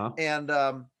 Uh-huh.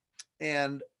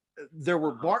 and there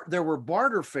were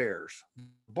barter fairs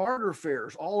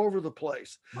all over the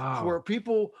place, where Wow.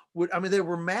 people would, I mean, they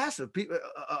were massive. People,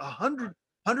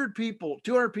 100 people,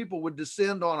 200 people would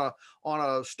descend on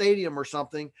a stadium or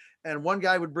something, and one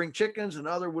guy would bring chickens, and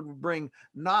another would bring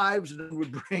knives, and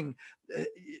would bring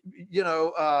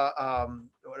uh,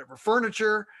 whatever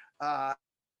furniture, uh,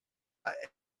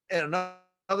 and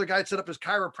another guy set up his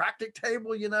chiropractic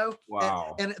table, and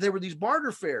Wow. and there were these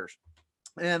barter fairs,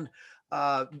 and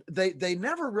they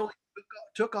never really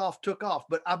took off.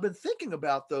 But I've been thinking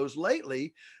about those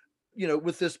lately,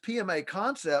 with this PMA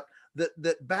concept,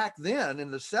 that back then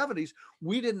in the 70s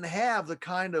we didn't have the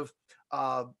kind of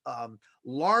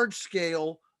large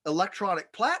scale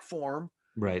electronic platform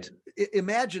Right.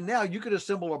 Imagine now you could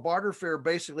assemble a barter fare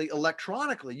basically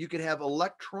electronically. You could have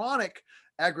electronic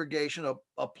aggregation,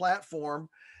 a platform,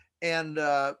 and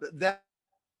that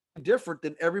different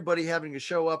than everybody having to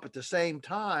show up at the same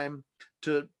time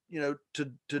to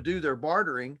to do their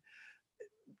bartering.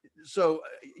 So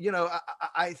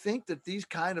I think that these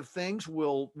kind of things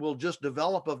will just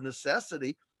develop of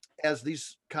necessity as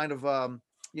these kind of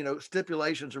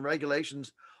stipulations and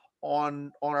regulations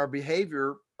on our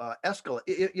behavior escalate.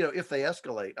 If they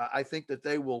escalate, I think that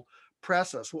they will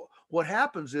press us. What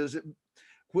happens is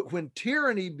when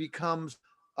tyranny becomes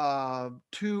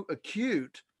too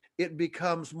acute, it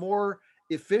becomes more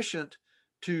efficient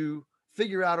to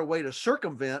figure out a way to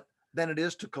circumvent than it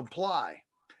is to comply.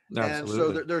 And so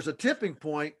Absolutely. there's a tipping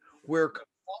point where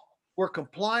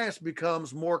compliance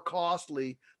becomes more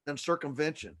costly than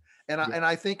circumvention. And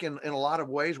I think in a lot of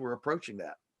ways we're approaching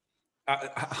that.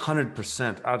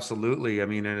 100%, absolutely. I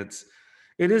mean, and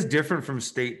it is different from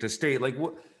state to state. Like,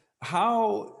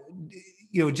 how,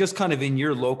 just kind of in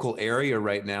your local area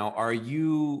right now,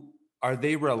 are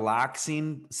they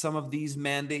relaxing some of these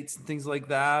mandates and things like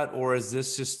that, or is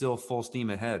this just still full steam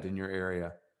ahead in your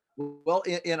area? Well,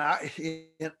 in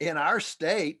our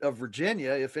state of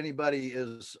Virginia, if anybody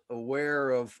is aware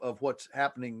of what's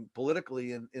happening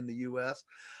politically in the U.S.,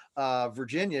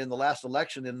 Virginia in the last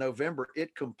election in November,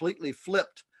 it completely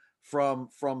flipped from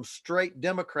straight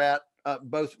Democrat,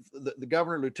 both the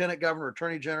governor, lieutenant governor,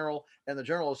 attorney general, and the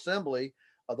General Assembly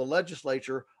of the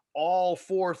legislature. All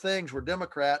four things were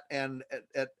Democrat, and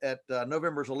at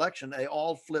November's election, they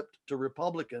all flipped to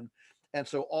Republican, and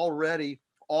so already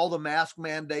all the mask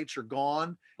mandates are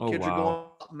gone. Oh, Kids are going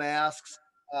wow. without masks.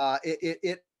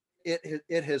 It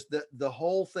has the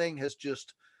whole thing has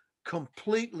just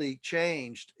completely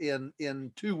changed in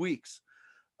 2 weeks.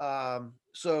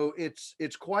 So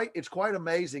it's quite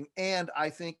amazing, and I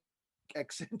think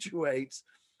accentuates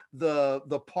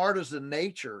the partisan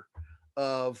nature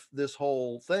of this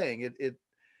whole thing. It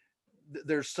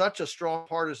there's such a strong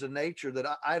partisan nature that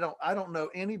I don't know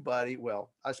anybody.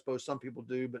 Well, I suppose some people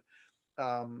do, but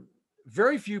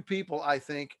very few people, I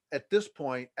think, at this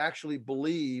point actually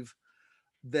believe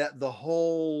that the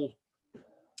whole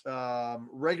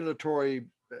regulatory,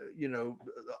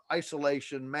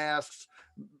 isolation, masks,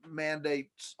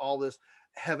 mandates, all this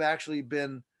have actually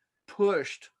been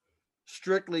pushed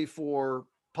strictly for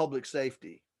public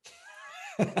safety.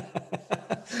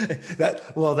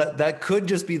 That could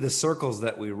just be the circles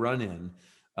that we run in,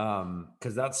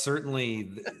 because that's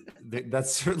certainly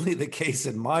the case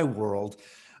in my world.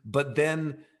 But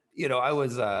then, I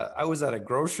was at a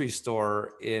grocery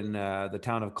store in the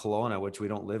town of Kelowna, which we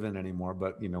don't live in anymore,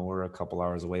 but we're a couple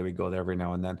hours away. We go there every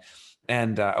now and then,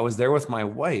 and I was there with my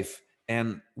wife,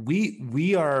 and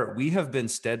we have been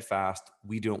steadfast.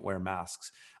 We don't wear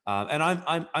masks. And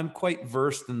I'm quite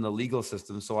versed in the legal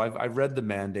system, so I've read the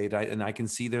mandate, and I can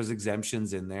see there's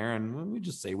exemptions in there, and we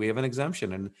just say we have an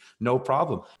exemption, and no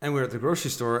problem. And we were at the grocery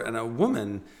store, and a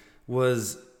woman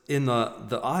was in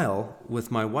the aisle with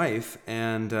my wife,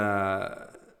 and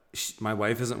my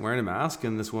wife isn't wearing a mask,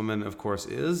 and this woman, of course,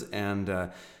 is,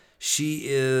 and she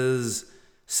is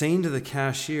saying to the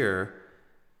cashier,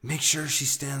 "Make sure she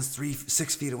stands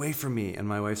 6 feet away from me." And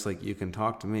my wife's like, "You can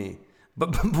talk to me."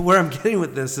 But where I'm getting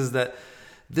with this is that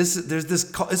this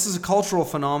is a cultural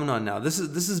phenomenon now. This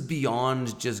is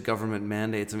beyond just government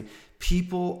mandates. I mean,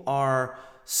 people are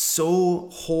so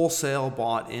wholesale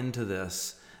bought into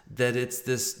this that it's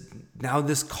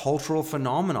this cultural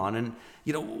phenomenon. And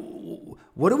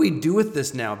what do we do with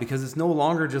this now? Because it's no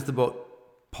longer just about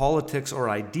politics or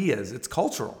ideas; it's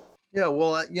cultural. Yeah,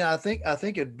 well, I think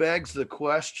it begs the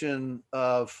question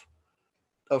of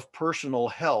personal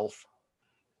health.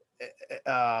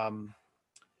 Um,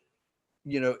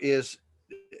 is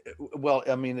well,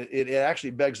 I mean, it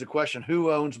actually begs the question: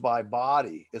 who owns my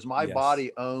body? Is my Yes.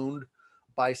 body owned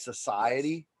by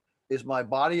society? Is my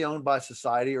body owned by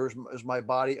society, or is my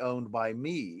body owned by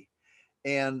me?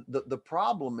 And the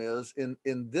problem is in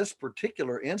this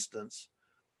particular instance,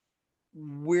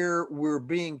 we're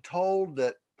being told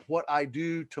that what I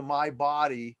do to my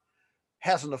body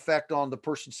has an effect on the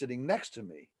person sitting next to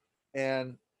me.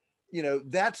 And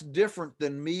that's different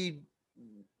than me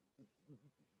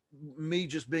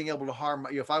just being able to harm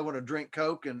if I want to drink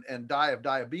Coke and die of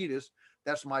diabetes,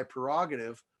 that's my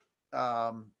prerogative.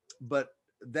 But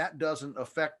that doesn't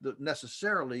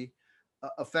necessarily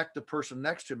affect the person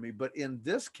next to me. But in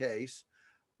this case,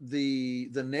 the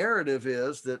narrative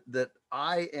is that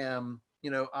I am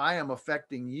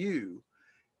affecting you.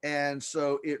 And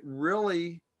so it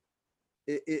really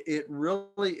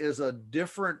is a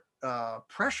different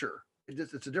pressure.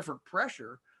 It's a different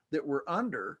pressure that we're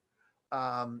under,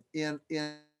 in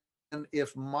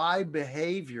if my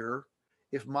behavior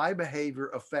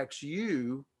affects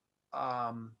you,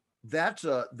 that's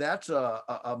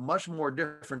a much more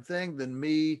different thing than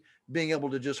me being able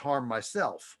to just harm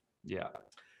myself. Yeah.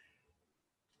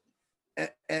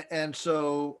 And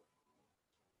so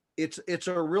it's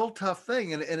a real tough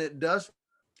thing, and it does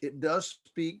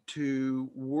speak to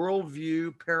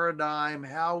worldview, paradigm,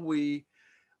 how we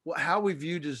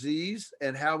view disease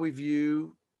and how we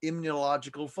view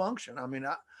immunological function. I mean,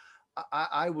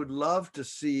 I would love to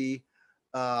see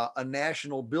a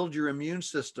national build your immune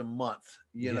system month.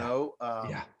 Yeah.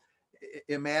 Yeah.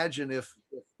 Imagine if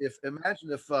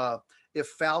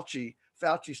Fauci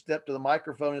stepped to the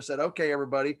microphone and said, "Okay,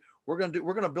 everybody, we're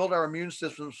gonna build our immune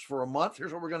systems for a month.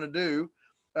 Here's what we're gonna do."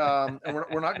 And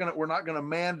we're not gonna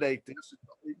mandate this.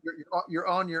 You're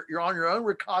on your own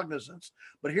recognizance.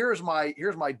 But here's my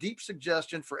deep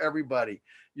suggestion for everybody.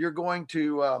 We're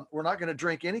not gonna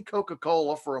drink any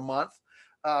Coca-Cola for a month.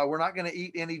 We're not gonna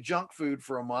eat any junk food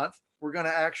for a month. We're gonna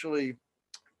actually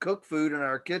cook food in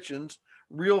our kitchens,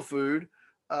 real food,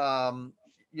 and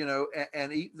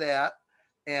eat that.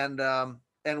 And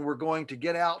we're going to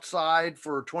get outside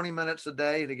for 20 minutes a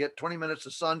day to get 20 minutes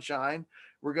of sunshine.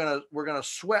 We're gonna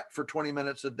sweat for 20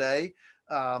 minutes a day.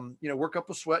 Work up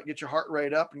a sweat, get your heart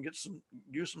rate up, and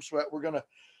do some sweat. We're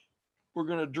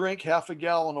gonna drink half a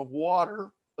gallon of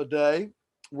water a day.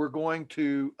 We're going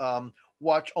to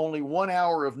watch only 1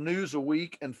 hour of news a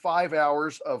week and 5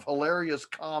 hours of hilarious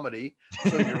comedy.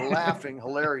 So you're laughing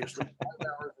hilariously 5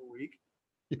 hours a week.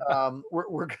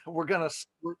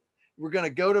 We're gonna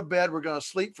go to bed. We're gonna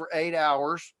sleep for 8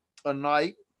 hours a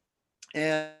night,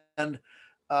 and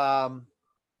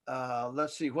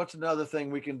let's see, what's another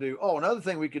thing we can do? Oh, another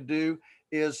thing we could do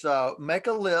is make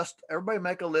a list. Everybody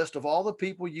make a list of all the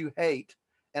people you hate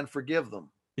and forgive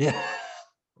them. Yeah.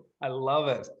 I love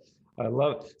it. I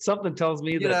love it. Something tells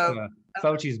me You that know,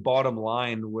 Fauci's bottom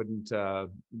line wouldn't, there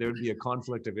would be a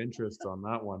conflict of interest on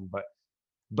that one, but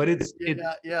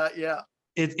yeah.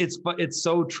 it's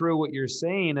so true what you're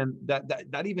saying. And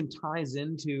that even ties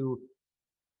into,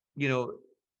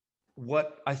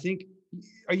 what I think,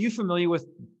 are you familiar with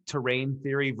terrain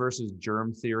theory versus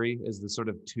germ theory as the sort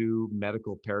of two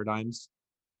medical paradigms?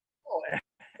 Oh,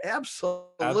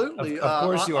 absolutely. Of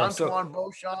course you are. Antoine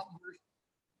Beauchamp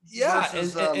Yeah.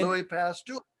 versus Louis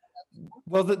Pasteur.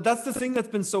 Well, that's the thing that's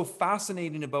been so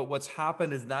fascinating about what's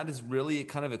happened, is that has really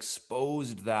kind of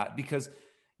exposed that, because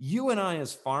you and I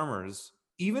as farmers,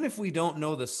 even if we don't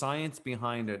know the science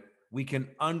behind it, we can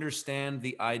understand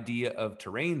the idea of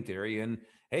terrain theory. And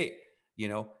hey,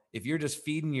 if you're just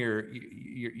feeding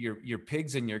your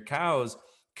pigs and your cows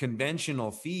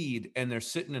conventional feed and they're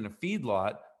sitting in a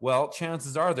feedlot, well,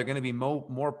 chances are they're going to be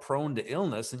more prone to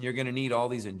illness, and you're going to need all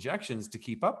these injections to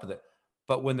keep up with it.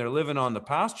 But when they're living on the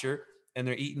pasture and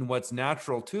they're eating what's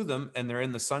natural to them, and they're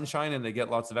in the sunshine and they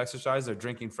get lots of exercise, they're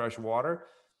drinking fresh water,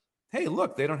 hey,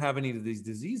 look, they don't have any of these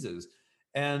diseases.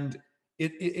 And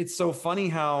it's so funny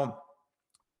how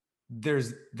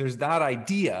there's that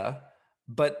idea,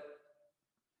 but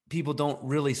people don't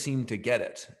really seem to get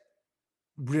it,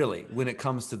 really, when it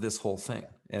comes to this whole thing.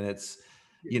 And it's,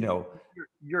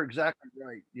 You're exactly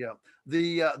right. Yeah.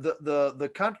 The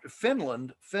country,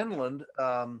 Finland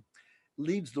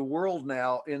leads the world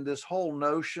now in this whole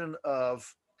notion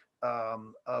of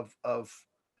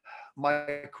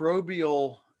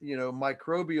microbial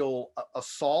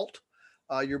assault.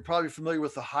 You're probably familiar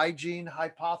with the hygiene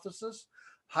hypothesis.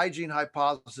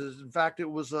 In fact, it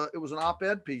was an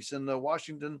op-ed piece in the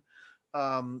Washington,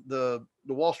 the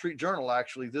Wall Street Journal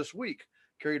actually this week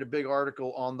carried a big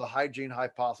article on the hygiene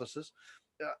hypothesis.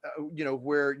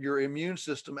 Where your immune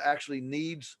system actually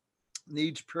needs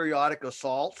periodic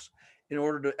assaults in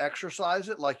order to exercise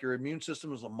it, like your immune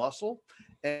system is a muscle.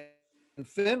 And in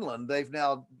Finland,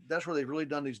 that's where they've really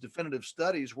done these definitive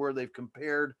studies where they've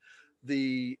compared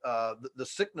the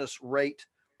sickness rate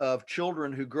of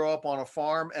children who grow up on a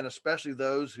farm, and especially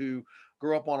those who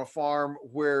grow up on a farm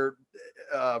where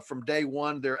from day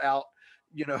one they're out,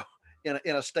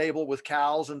 in a stable with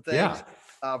cows and things,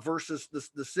 versus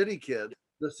the city kids,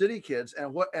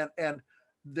 and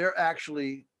they're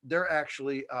actually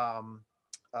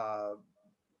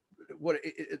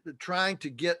trying to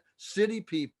get city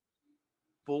people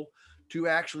to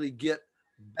actually get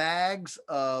bags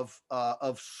of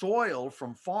soil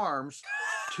from farms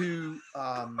to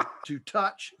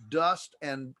touch, dust,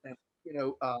 and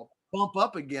bump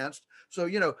up against. So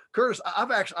Curtis,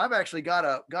 I've actually got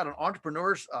an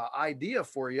entrepreneur's idea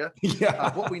for you.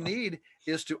 Yeah. What we need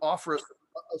is to offer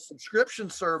a subscription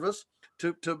service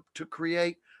to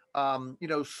create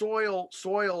soil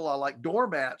like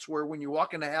doormats, where when you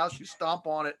walk in the house, you stomp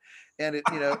on it, and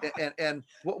and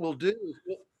what we'll do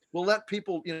is we'll let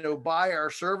people, buy our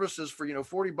services for,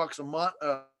 $40 a month,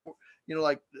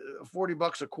 like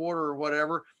 $40 a quarter or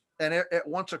whatever. And at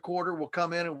once a quarter, we'll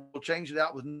come in and we'll change it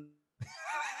out with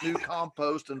new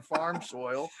compost and farm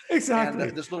soil. Exactly.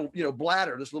 And this little,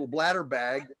 this little bladder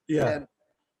bag. Yeah. And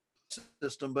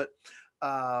system. But,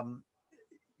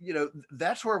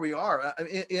 that's where we are.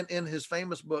 In his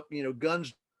famous book,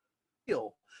 Guns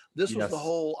Deal, this was the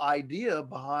whole idea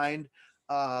behind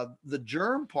the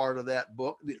germ part of that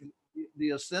book,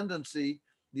 the ascendancy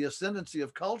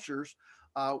of cultures.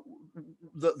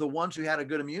 The ones who had a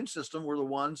good immune system were the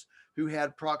ones who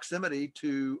had proximity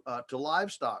to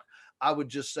livestock. I would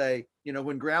just say,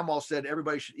 when Grandma said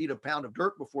everybody should eat a pound of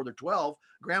dirt before they're 12,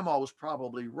 Grandma was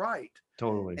probably right.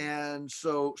 Totally. And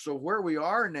so where we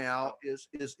are now is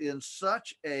in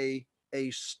such a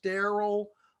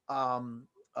sterile,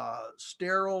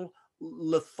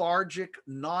 lethargic,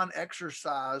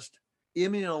 non-exercised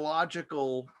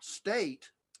immunological state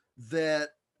that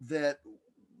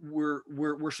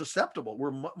we're susceptible.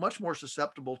 We're much more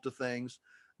susceptible to things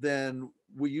than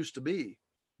we used to be.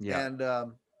 Yeah. And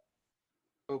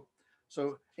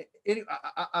so anyway,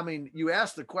 I mean, you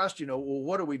asked the question, well,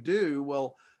 what do we do?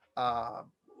 Well,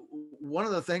 one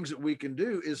of the things that we can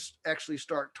do is actually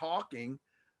start talking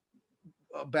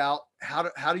about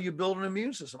how do you build an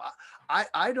immune system.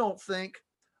 I don't think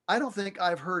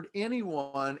I've heard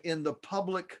anyone in the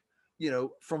public,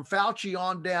 from Fauci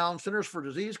on down, Centers for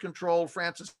Disease Control,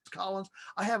 Francis Collins,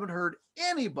 I haven't heard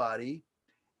anybody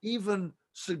even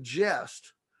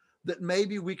suggest that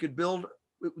maybe we could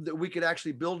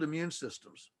actually build immune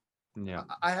systems. Yeah.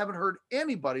 I haven't heard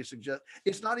anybody suggest.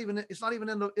 It's not even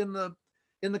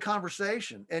in the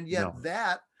conversation. And yet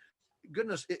that,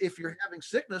 goodness, if you're having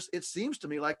sickness, it seems to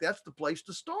me like that's the place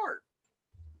to start.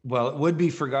 Well, it would be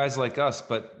for guys like us,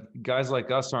 but guys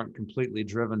like us aren't completely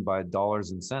driven by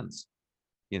dollars and cents.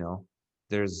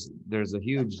 There's a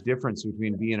huge difference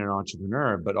between being an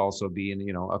entrepreneur, but also being,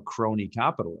 a crony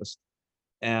capitalist.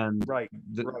 And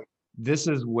this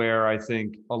is where I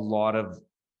think a lot of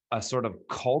a sort of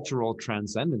cultural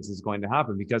transcendence is going to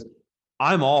happen, because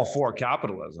I'm all for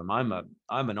capitalism. I'm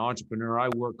an entrepreneur. I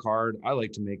work hard. I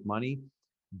like to make money.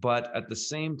 But at the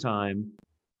same time,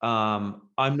 I'm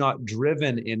not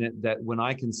driven in it that when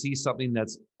I can see something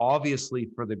that's obviously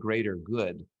for the greater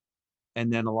good.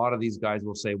 And then a lot of these guys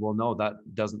will say, well, no, that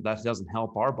doesn't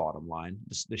help our bottom line.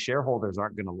 The shareholders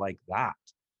aren't going to like that.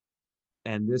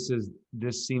 And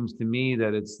this seems to me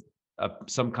that it's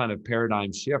some kind of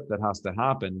paradigm shift that has to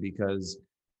happen, because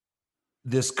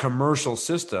this commercial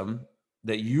system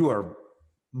that you are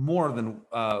more than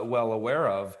well aware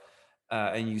of,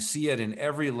 and you see it in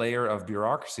every layer of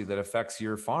bureaucracy that affects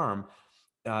your farm,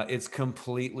 it's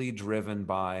completely driven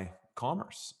by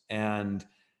commerce. And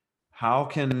how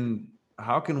can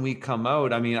we come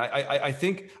out? I mean, I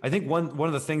think one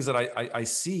of the things that I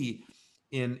see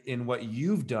in what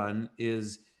you've done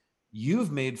is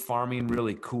you've made farming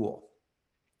really cool.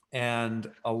 And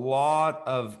a lot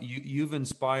of you've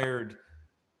inspired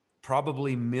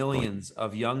probably millions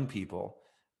of young people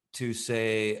to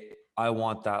say, I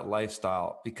want that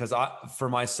lifestyle. Because for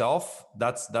myself,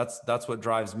 that's what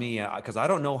drives me, because I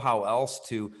don't know how else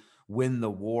to win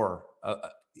the war,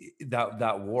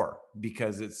 that war,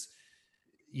 because it's,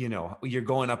 you're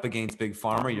going up against big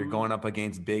pharma, you're going up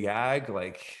against big ag,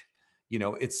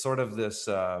 it's sort of this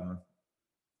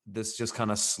this just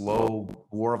kind of slow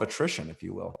war of attrition, if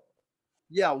you will.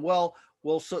 Yeah, well,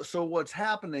 so what's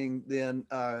happening then,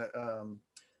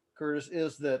 Curtis,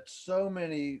 is that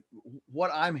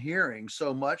what I'm hearing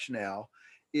so much now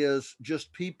is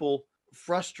just people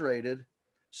frustrated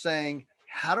saying,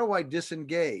 how do I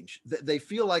disengage? They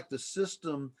feel like the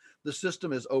system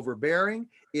is overbearing,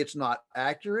 it's not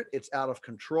accurate, it's out of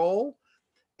control.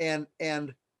 And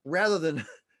rather than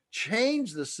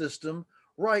change the system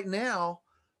right now,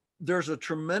 there's a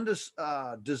tremendous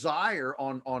desire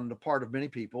on the part of many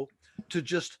people to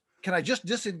can I just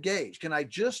disengage? Can I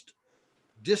just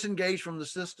disengage from the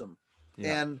system?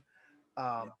 Yeah.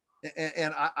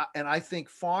 And I think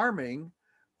farming,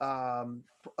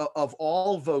 of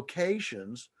all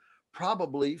vocations,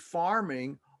 probably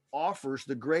farming offers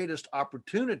the greatest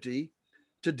opportunity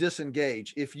to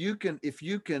disengage. If you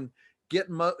can get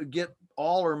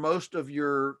all or most of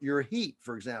your heat,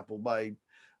 for example, by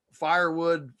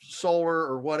firewood, solar,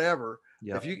 or whatever.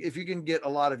 Yep. If you can get a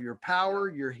lot of your power,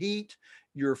 your heat,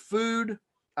 your food,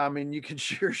 I mean, you can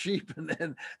shear sheep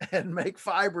and make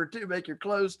fiber too, make your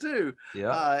clothes too,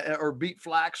 or beat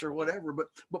flax or whatever.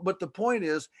 But the point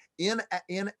is, in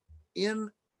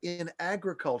in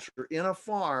agriculture, in a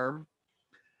farm,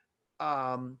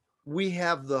 we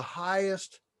have the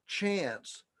highest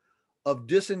chance of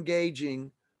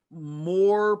disengaging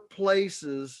more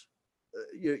places.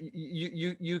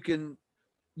 You can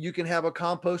have a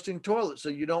composting toilet, so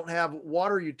you don't have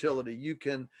water utility. You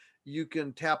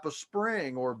can tap a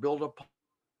spring or build a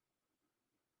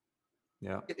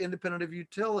Yeah. independent of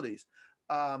utilities.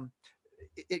 Um,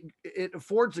 it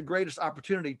affords the greatest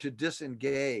opportunity to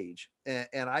disengage,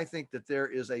 and I think that there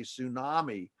is a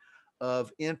tsunami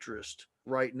of interest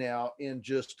right now in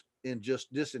just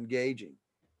disengaging.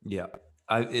 Yeah,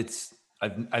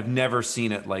 I've never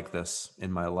seen it like this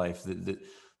in my life. The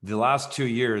last 2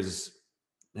 years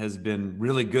has been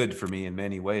really good for me in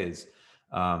many ways.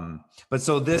 But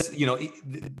so this,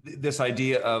 this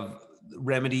idea of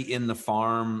remedy in the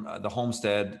farm, the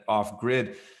homestead, off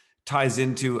grid, ties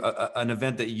into an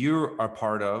event that you are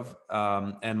part of,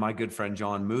 and my good friend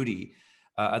John Moody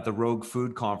at the Rogue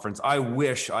Food Conference. I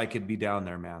wish I could be down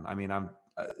there, man. I mean, I'm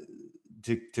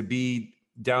to be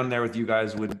down there with you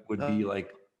guys would be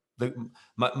like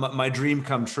my dream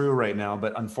come true right now.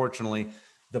 But unfortunately,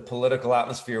 the political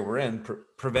atmosphere we're in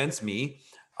prevents me.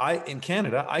 In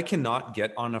Canada, I cannot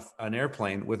get on an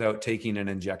airplane without taking an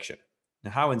injection.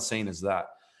 Now, how insane is that?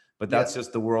 But that's Yes.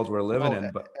 just the world we're living Oh,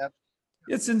 in. But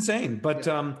it's insane. But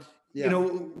yeah.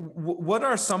 what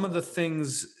are some of the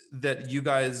things that you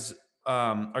guys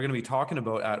are going to be talking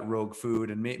about at Rogue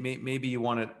Food? And maybe you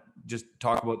want to just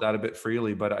talk about that a bit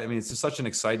freely. But I mean, it's just such an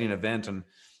exciting event, and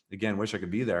again, wish I could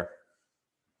be there.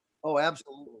 Oh,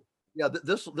 absolutely. Yeah.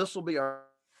 This will be our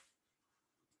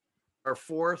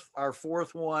fourth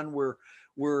one. We're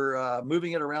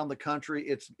moving it around the country.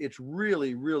 It's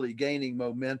really gaining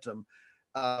momentum.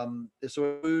 It's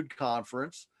a food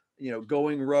conference,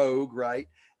 going rogue, right?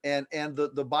 And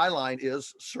the byline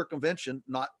is circumvention,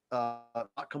 not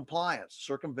compliance.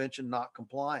 Circumvention, not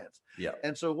compliance. Yeah.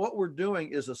 And so what we're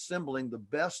doing is assembling the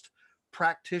best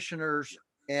practitioners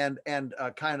and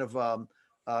kind of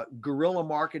guerrilla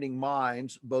marketing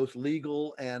minds, both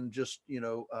legal and just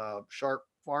sharp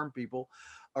farm people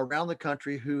around the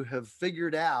country who have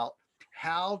figured out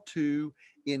how to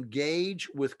engage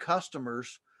with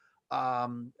customers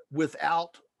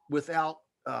without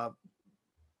uh,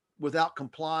 without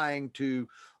complying to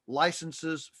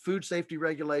licenses, food safety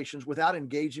regulations, without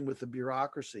engaging with the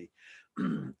bureaucracy.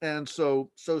 And so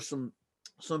some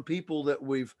people that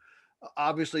we've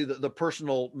obviously the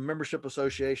personal membership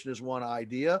association is one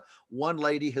idea. One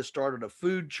lady has started a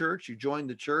food church. You join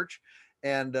the church,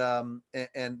 and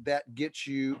that gets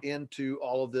you into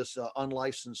all of this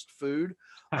unlicensed food.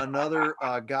 Another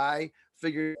guy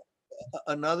figured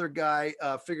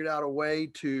figured out a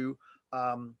way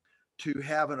um, to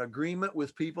have an agreement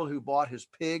with people who bought his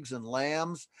pigs and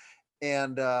lambs,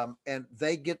 and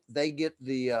they get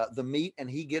the meat and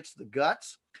he gets the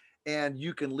guts, and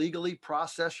you can legally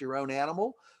process your own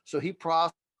animal. So he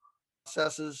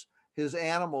processes his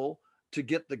animal to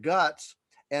get the guts,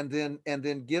 and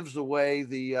then gives away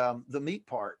the meat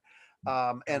part.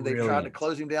 And they've tried to Brilliant.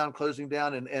 close him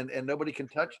down, and nobody can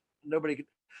touch nobody can.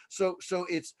 So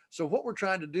what we're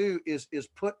trying to do is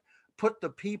put the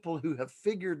people who have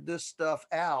figured this stuff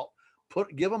out,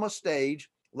 give them a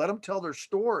stage, let them tell their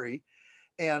story,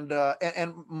 and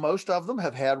most of them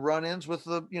have had run-ins with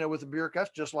the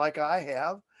bureaucrats, just like I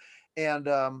have, and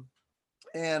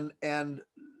and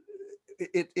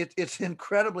it's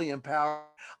incredibly empowering.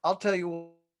 I'll tell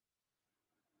you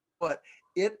what,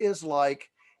 it is like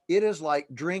it is like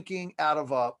drinking out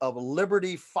of a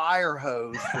Liberty fire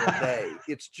hose for a day.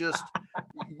 It's just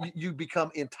you become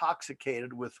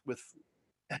intoxicated with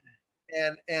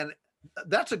and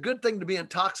that's a good thing to be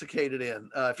intoxicated in.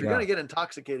 If you're going Yeah.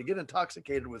 to get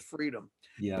intoxicated with freedom.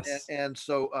 And, Yes. and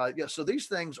so yeah, so these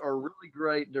things are really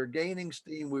great. They're gaining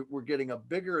steam. We're getting a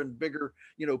bigger and bigger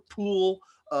pool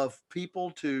of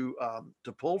people to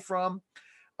pull from.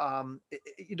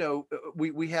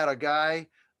 We had a guy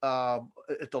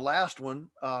at the last one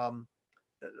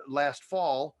last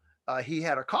fall. He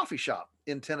had a coffee shop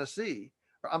in Tennessee.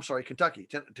 Or, I'm sorry, Kentucky.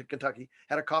 Kentucky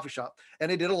had a coffee shop, and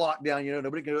they did a lockdown.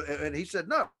 Nobody could. And he said,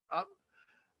 "No,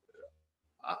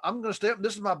 I'm going to stay up.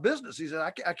 This is my business." He said,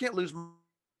 I can't lose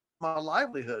my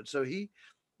livelihood." So he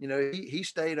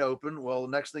stayed open. Well,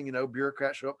 the next thing you know,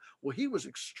 bureaucrats show up. Well, he was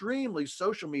extremely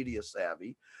social media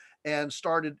savvy, and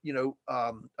started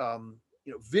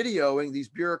videoing these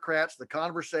bureaucrats, the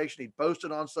conversation. He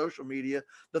posted on social media.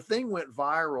 The thing went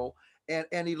viral,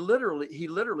 and he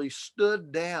literally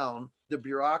stood down the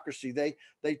bureaucracy.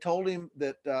 They told him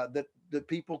that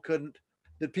people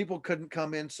couldn't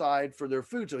come inside for their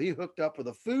food, so he hooked up with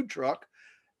a food truck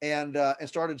and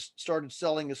started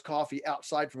selling his coffee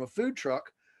outside from a food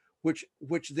truck, which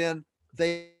then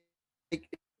they,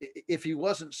 if he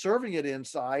wasn't serving it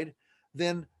inside,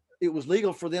 then it was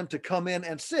legal for them to come in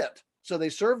and sit. So they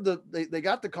served they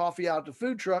got the coffee out of the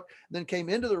food truck, then came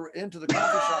into the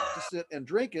coffee shop to sit and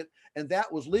drink it, and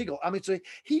that was legal. I mean, so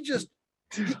he just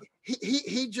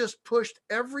pushed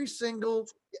every single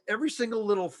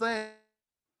little thing.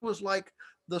 It was like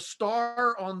the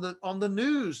star on the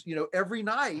news. Every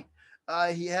night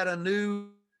he had a new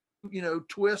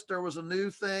twist. There was a new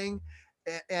thing,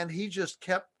 and he just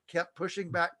kept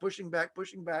pushing back,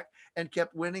 and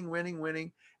kept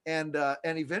winning, and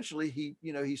eventually he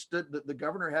stood. The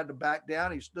governor had to back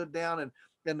down. He stood down,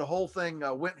 and the whole thing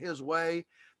went his way,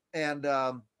 and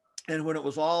when it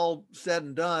was all said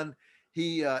and done,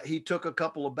 he took a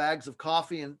couple of bags of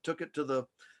coffee and took it to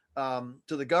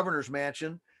the governor's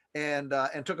mansion, and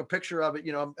took a picture of it.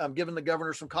 I'm giving the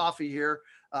governor some coffee here.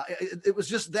 It was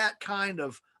just that kind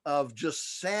of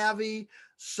just savvy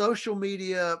social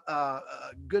media,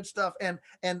 good stuff. And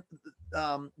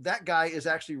that guy is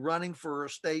actually running for a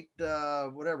state,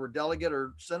 whatever, delegate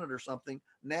or senate or something.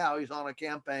 Now he's on a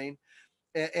campaign,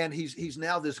 and he's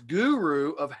now this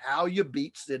guru of how you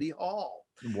beat City Hall.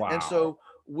 Wow. And so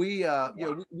we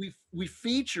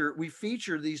feature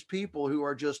these people who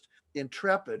are just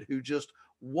intrepid, who just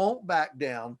won't back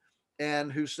down,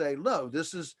 and who say, no,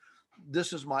 this is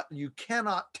you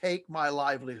cannot take my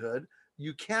livelihood,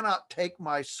 you cannot take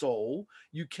my soul,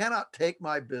 you cannot take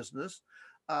my business.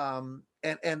 And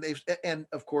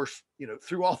of course,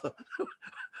 through all the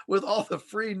with all the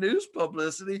free news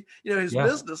publicity, his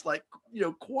business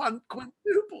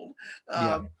quintupled,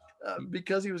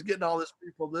 because he was getting all this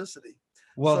free publicity.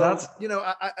 Well, so, that's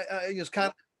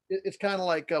it's kind of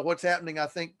like what's happening, I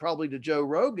think, probably to Joe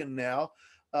Rogan now.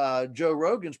 Joe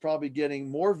Rogan's probably getting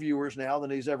more viewers now than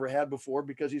he's ever had before,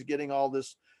 because he's getting all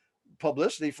this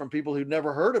publicity from people who'd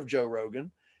never heard of Joe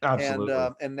Rogan. absolutely.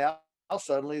 And now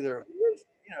suddenly they're,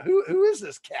 who is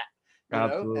this cat?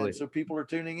 Absolutely. And so people are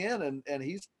tuning in, and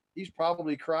he's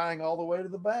probably crying all the way to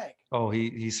the bank. Oh,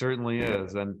 he certainly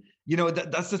is. And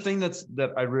that's the thing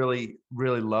that I really,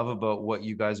 really love about what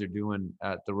you guys are doing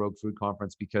at the Rogue Food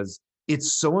Conference, because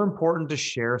it's so important to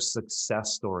share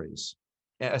success stories,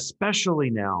 especially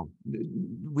now.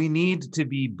 We need to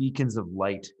be beacons of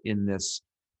light in this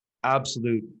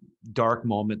absolute dark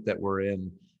moment that we're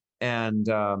in. And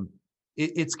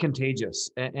it's contagious,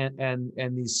 and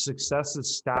these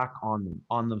successes stack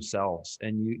on themselves.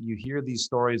 And you hear these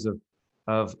stories of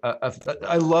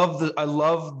I love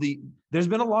the there's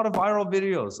been a lot of viral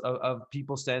videos of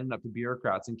people standing up to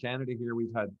bureaucrats in Canada. Here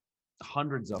we've had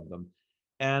hundreds of them,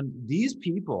 and these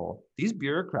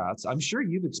bureaucrats, I'm sure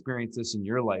you've experienced this in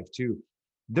your life too,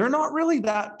 they're not really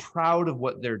that proud of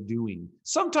what they're doing.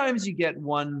 Sometimes you get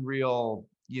one real,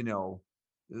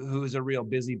 who's a real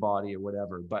busybody or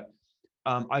whatever, but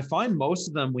I find most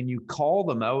of them, when you call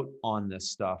them out on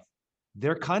this stuff,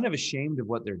 they're kind of ashamed of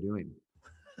what they're doing.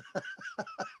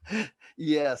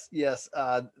 Yes.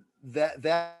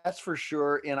 That's for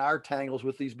sure. In our tangles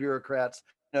with these bureaucrats,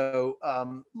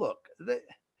 look,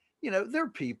 they're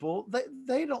people.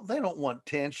 They don't want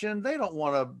tension. They don't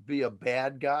want to be a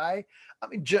bad guy. I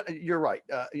mean, you're right.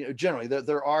 Generally,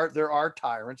 there are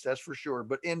tyrants, that's for sure.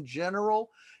 But in general,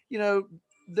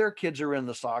 their kids are in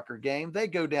the soccer game. They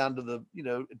go down to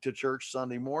to church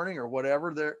Sunday morning or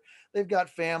whatever. They've got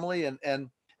family, and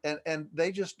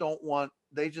they just don't want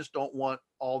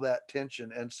all that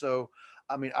tension. And so,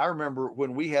 I mean, I remember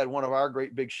when we had one of our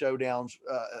great big showdowns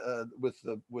with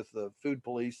the food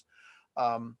police.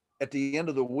 At the end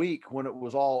of the week, when it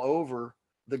was all over,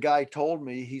 the guy told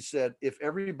me, he said, if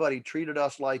everybody treated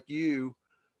us like you,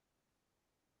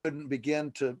 couldn't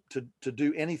begin to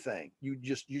do anything. You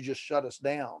just shut us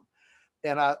down.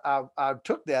 And I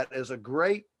took that as a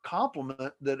great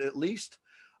compliment, that at least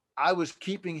I was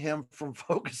keeping him from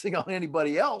focusing on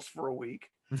anybody else for a week.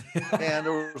 And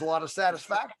there was a lot of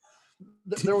satisfaction.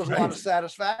 There was a lot of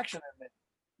satisfaction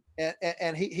in it.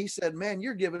 And he said, man,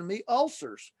 you're giving me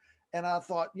ulcers. And I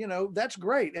thought, that's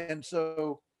great. And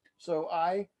so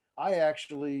I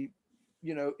actually,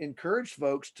 encourage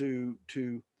folks to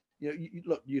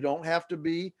look, you don't have to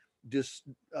be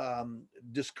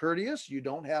discourteous. You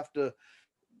don't have to,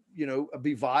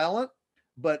 be violent,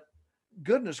 but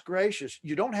goodness gracious,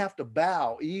 you don't have to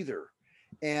bow either.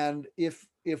 And if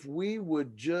we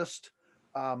would just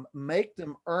make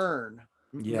them earn,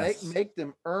 Yes. make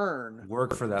them earn,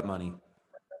 Work for that money.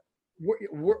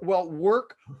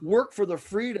 Work for the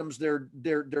freedoms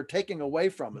they're taking away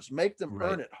from us. Make them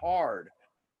Right. earn it hard,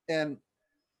 and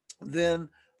then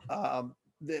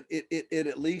it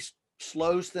at least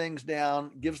slows things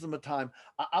down, gives them a time.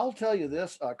 I'll tell you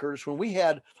this, Curtis, when we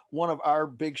had one of our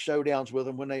big showdowns with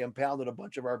them, when they impounded a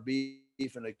bunch of our beef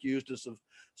and accused us of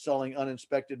selling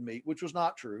uninspected meat, which was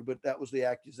not true, but that was the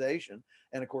accusation.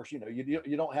 And of course, you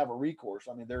don't have a recourse.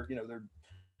 I mean,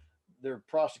 they're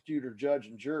prosecutor, judge,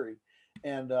 and jury,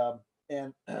 and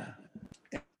and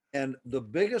and the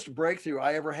biggest breakthrough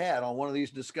I ever had on one of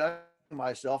these discussions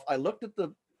myself, I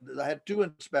had two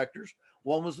inspectors.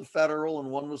 One was the federal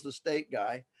and one was the state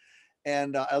guy.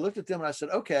 And I looked at them and I said,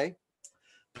 okay,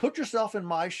 put yourself in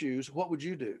my shoes. What would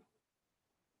you do?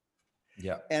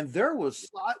 Yeah. And there was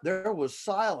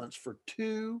silence for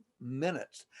 2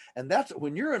 minutes. And that's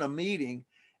when you're in a meeting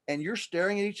and you're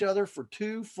staring at each other for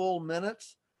 2 full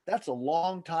minutes. That's a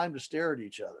long time to stare at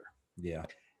each other. Yeah.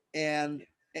 And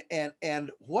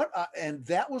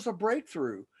that was a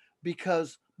breakthrough,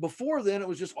 because before then it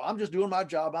was just, well, I'm just doing my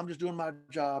job. I'm just doing my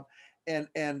job. And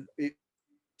it,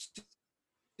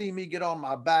 see me get on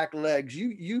my back legs.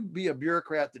 You be a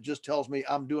bureaucrat that just tells me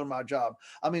I'm doing my job.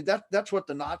 I mean, that's what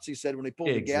the Nazis said when they pulled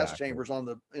the gas chambers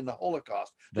in the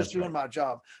Holocaust. Just doing my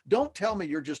job. Don't tell me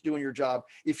you're just doing your job.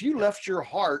 If you left your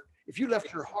heart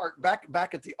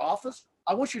back at the office,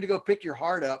 I want you to go pick your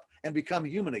heart up and become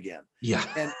human again. Yeah.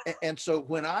 And so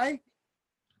when I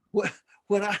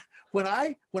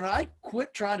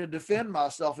quit trying to defend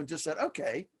myself and just said,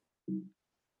 okay,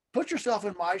 put yourself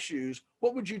in my shoes,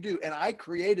 what would you do? And I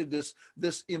created this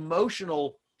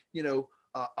emotional,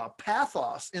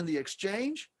 pathos in the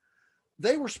exchange.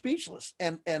 They were speechless.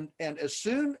 And as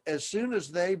soon as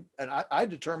I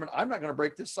determined I'm not going to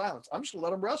break this silence. I'm just going to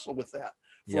let them wrestle with that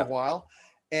for a while.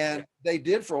 And they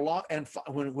did for a long, and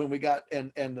when we got,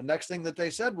 and the next thing that they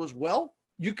said was, well,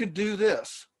 you could do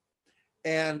this.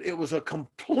 And it was a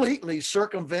completely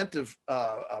circumventive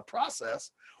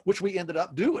process, which we ended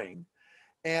up doing.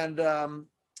 And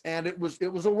it was a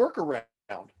workaround.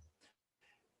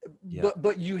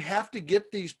 But you have to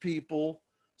get these people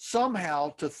somehow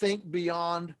to think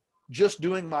beyond just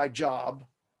doing my job,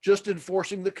 just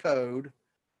enforcing the code,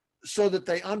 so that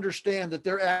they understand that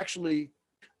they're actually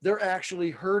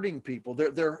hurting people.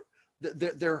 They're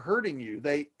hurting you.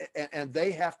 They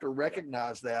have to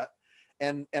recognize that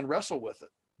and wrestle with it.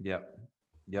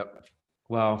 Yep.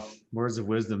 Wow. Words of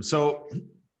wisdom. So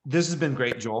this has been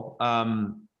great, Joel.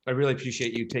 I really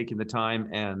appreciate you taking the time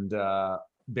and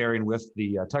bearing with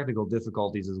the technical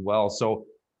difficulties as well. So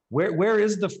where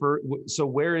is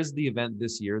the event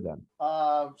this year then?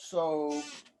 So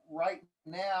right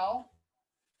now,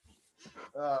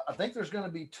 I think there's going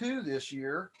to be 2 this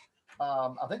year.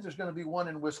 I think there's going to be one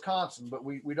in Wisconsin, but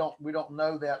we don't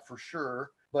know that for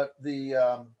sure. But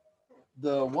the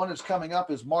one that's coming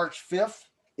up is March 5th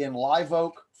in Live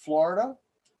Oak, Florida.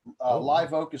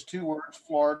 Live Oak is 2 words,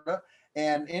 Florida.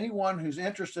 And anyone who's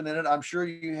interested in it, I'm sure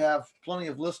you have plenty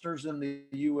of listeners in the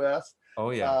U.S. Oh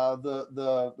yeah.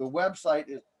 The website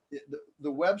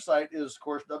is of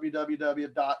course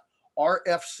www.rfc.org.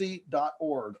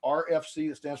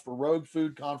 RFC, it stands for Rogue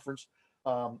Food Conference.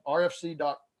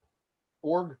 RFC.org,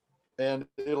 and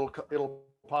it'll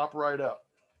pop right up.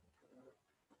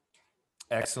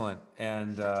 Excellent.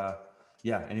 And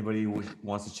anybody who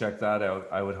wants to check that out,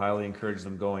 I would highly encourage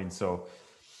them going. So,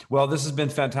 well, this has been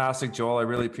fantastic, Joel. I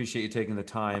really appreciate you taking the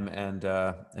time and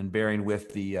bearing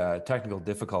with the technical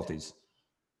difficulties.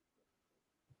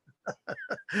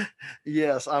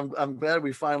 Yes, I'm glad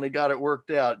we finally got it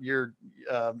worked out. You're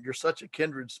such a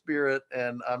kindred spirit,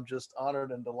 and I'm just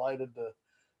honored and delighted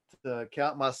to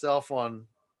count myself on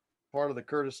part of the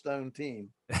Curtis Stone team.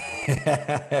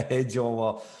 Hey,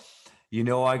 Joel.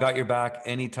 Well, I got your back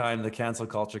anytime the cancel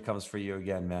culture comes for you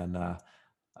again, man.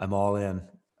 I'm all in.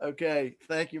 Okay.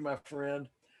 Thank you, my friend.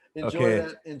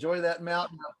 Enjoy that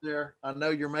mountain up there. I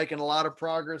know you're making a lot of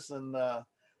progress, and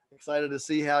excited to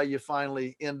see how you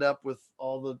finally end up with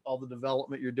all the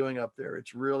development you're doing up there.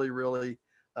 It's really, really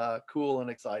cool and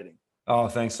exciting. Oh,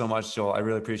 thanks so much, Joel. I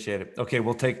really appreciate it. Okay.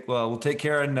 We'll take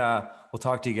care, and we'll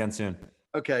talk to you again soon.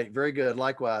 Okay. Very good.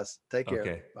 Likewise. Take care.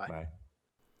 Okay. Bye.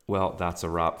 Well, that's a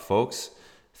wrap, folks.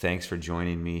 Thanks for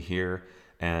joining me here.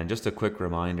 And just a quick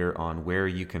reminder on where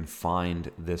you can find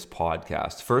this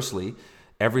podcast. Firstly,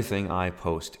 everything I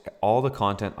post, all the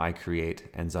content I create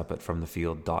ends up at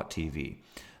fromthefield.tv.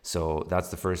 So that's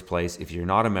the first place. If you're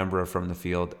not a member of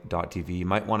fromthefield.tv, you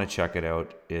might want to check it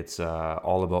out. It's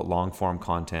all about long form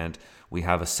content. We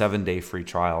have a 7-day free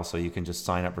trial, so you can just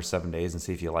sign up for 7 days and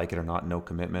see if you like it or not. No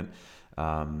commitment.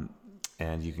 And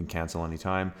you can cancel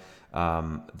anytime.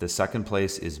 The second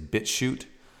place is BitChute.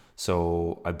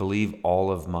 So I believe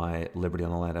all of my Liberty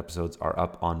on the Land episodes are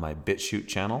up on my BitChute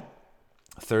channel.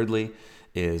 Thirdly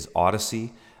is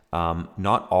Odyssey.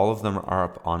 Not all of them are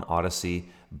up on Odyssey,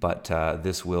 but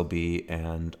this will be,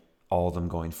 and all of them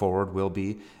going forward will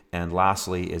be. And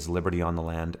lastly is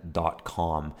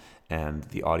libertyontheland.com, and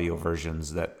the audio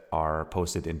versions that are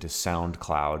posted into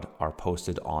SoundCloud are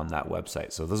posted on that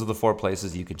website. So those are the 4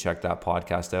 places you can check that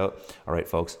podcast out. All right,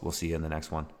 folks, we'll see you in the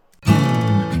next one.